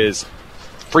of his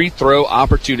free throw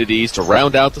opportunities to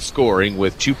round out the scoring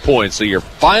with 2 points. So your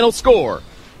final score,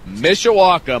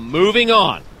 Mishawaka moving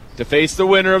on to face the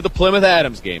winner of the Plymouth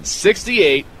Adams game,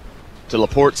 68 to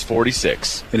LaPorte's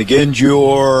 46. And again,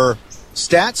 your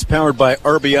stats powered by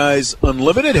RBI's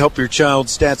Unlimited. Help your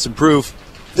child's stats improve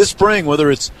this spring, whether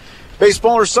it's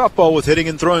baseball or softball, with hitting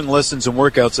and throwing lessons and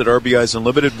workouts at RBI's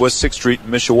Unlimited, West 6th Street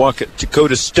in Mishawaka.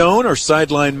 Dakota Stone, our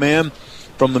sideline man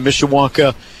from the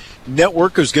Mishawaka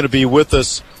Network, who's going to be with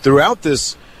us throughout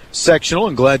this sectional,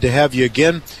 and glad to have you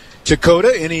again.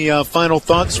 Dakota, any final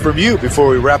thoughts from you before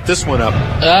we wrap this one up?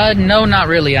 No, not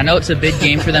really. I know it's a big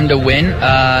game for them to win.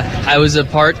 I was a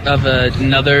part of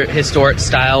another historic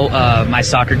style. My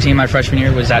soccer team, my freshman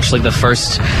year, was actually the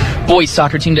first boys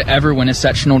soccer team to ever win a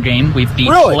sectional game. We beat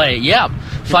Clay. Yeah.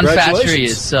 Fun fact here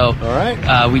is. So, all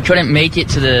right. We couldn't make it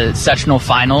to the sectional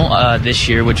final this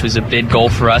year, which was a big goal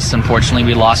for us. Unfortunately,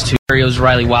 we lost to DeDario's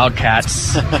Riley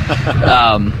Wildcats.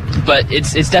 But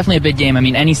it's definitely a big game. I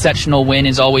mean, any sectional win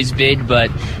is always big, but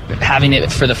having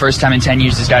it for the first time in 10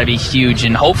 years has got to be huge.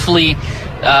 And hopefully,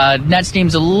 next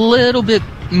game's a little bit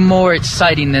more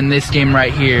exciting than this game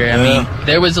right here. I mean,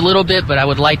 there was a little bit, but I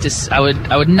would like to. I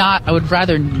would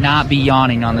rather not be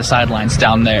yawning on the sidelines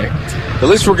down there. At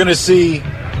least we're going to see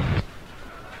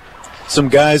some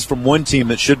guys from one team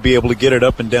that should be able to get it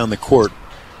up and down the court.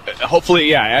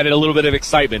 Hopefully, added a little bit of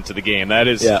excitement to the game. That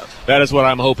is what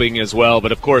I'm hoping as well.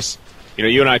 But of course,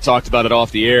 you and I talked about it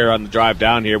off the air on the drive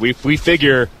down here. We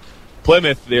figure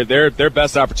Plymouth, their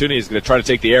best opportunity is going to try to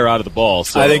take the air out of the ball.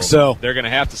 So I think so. They're going to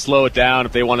have to slow it down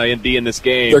if they want to be in this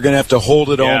game. They're going to have to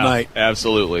hold it all night.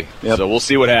 Absolutely. Yep. So we'll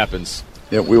see what happens.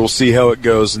 Yeah, we will see how it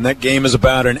goes. And that game is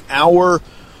about an hour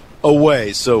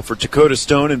away. So for Dakota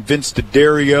Stone and Vince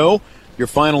DeDario, your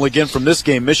final again from this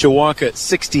game, Mishawaka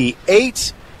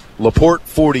 68, LaPorte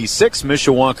 46.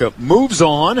 Mishawaka moves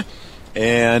on,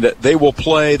 and they will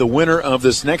play the winner of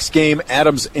this next game,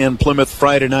 Adams and Plymouth,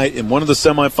 Friday night in one of the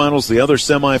semifinals. The other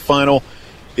semifinal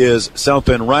is South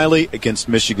Bend Riley against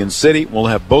Michigan City. We'll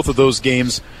have both of those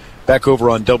games back over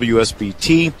on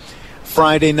WSBT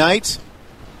Friday night.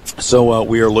 So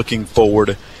we are looking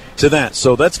forward to that.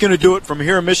 So that's going to do it from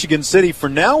here in Michigan City. For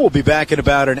now, we'll be back in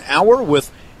about an hour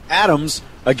with Adams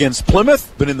against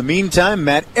Plymouth. But in the meantime,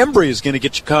 Matt Embry is going to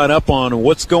get you caught up on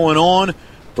what's going on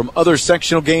from other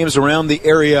sectional games around the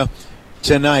area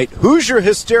tonight. Hoosier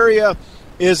Hysteria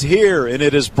is here, and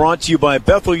it is brought to you by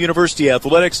Bethel University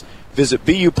Athletics. Visit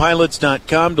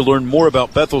BUPilots.com to learn more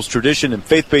about Bethel's tradition and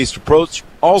faith-based approach.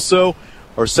 Also,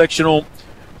 our sectional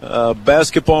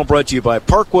basketball brought to you by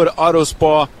Parkwood Auto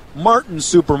Spa, Martin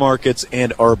Supermarkets,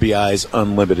 and RBI's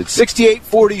Unlimited.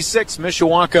 68-46,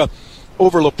 Mishawaka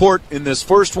over LaPorte in this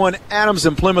first one. Adams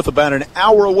and Plymouth about an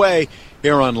hour away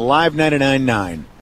here on Live 99.9.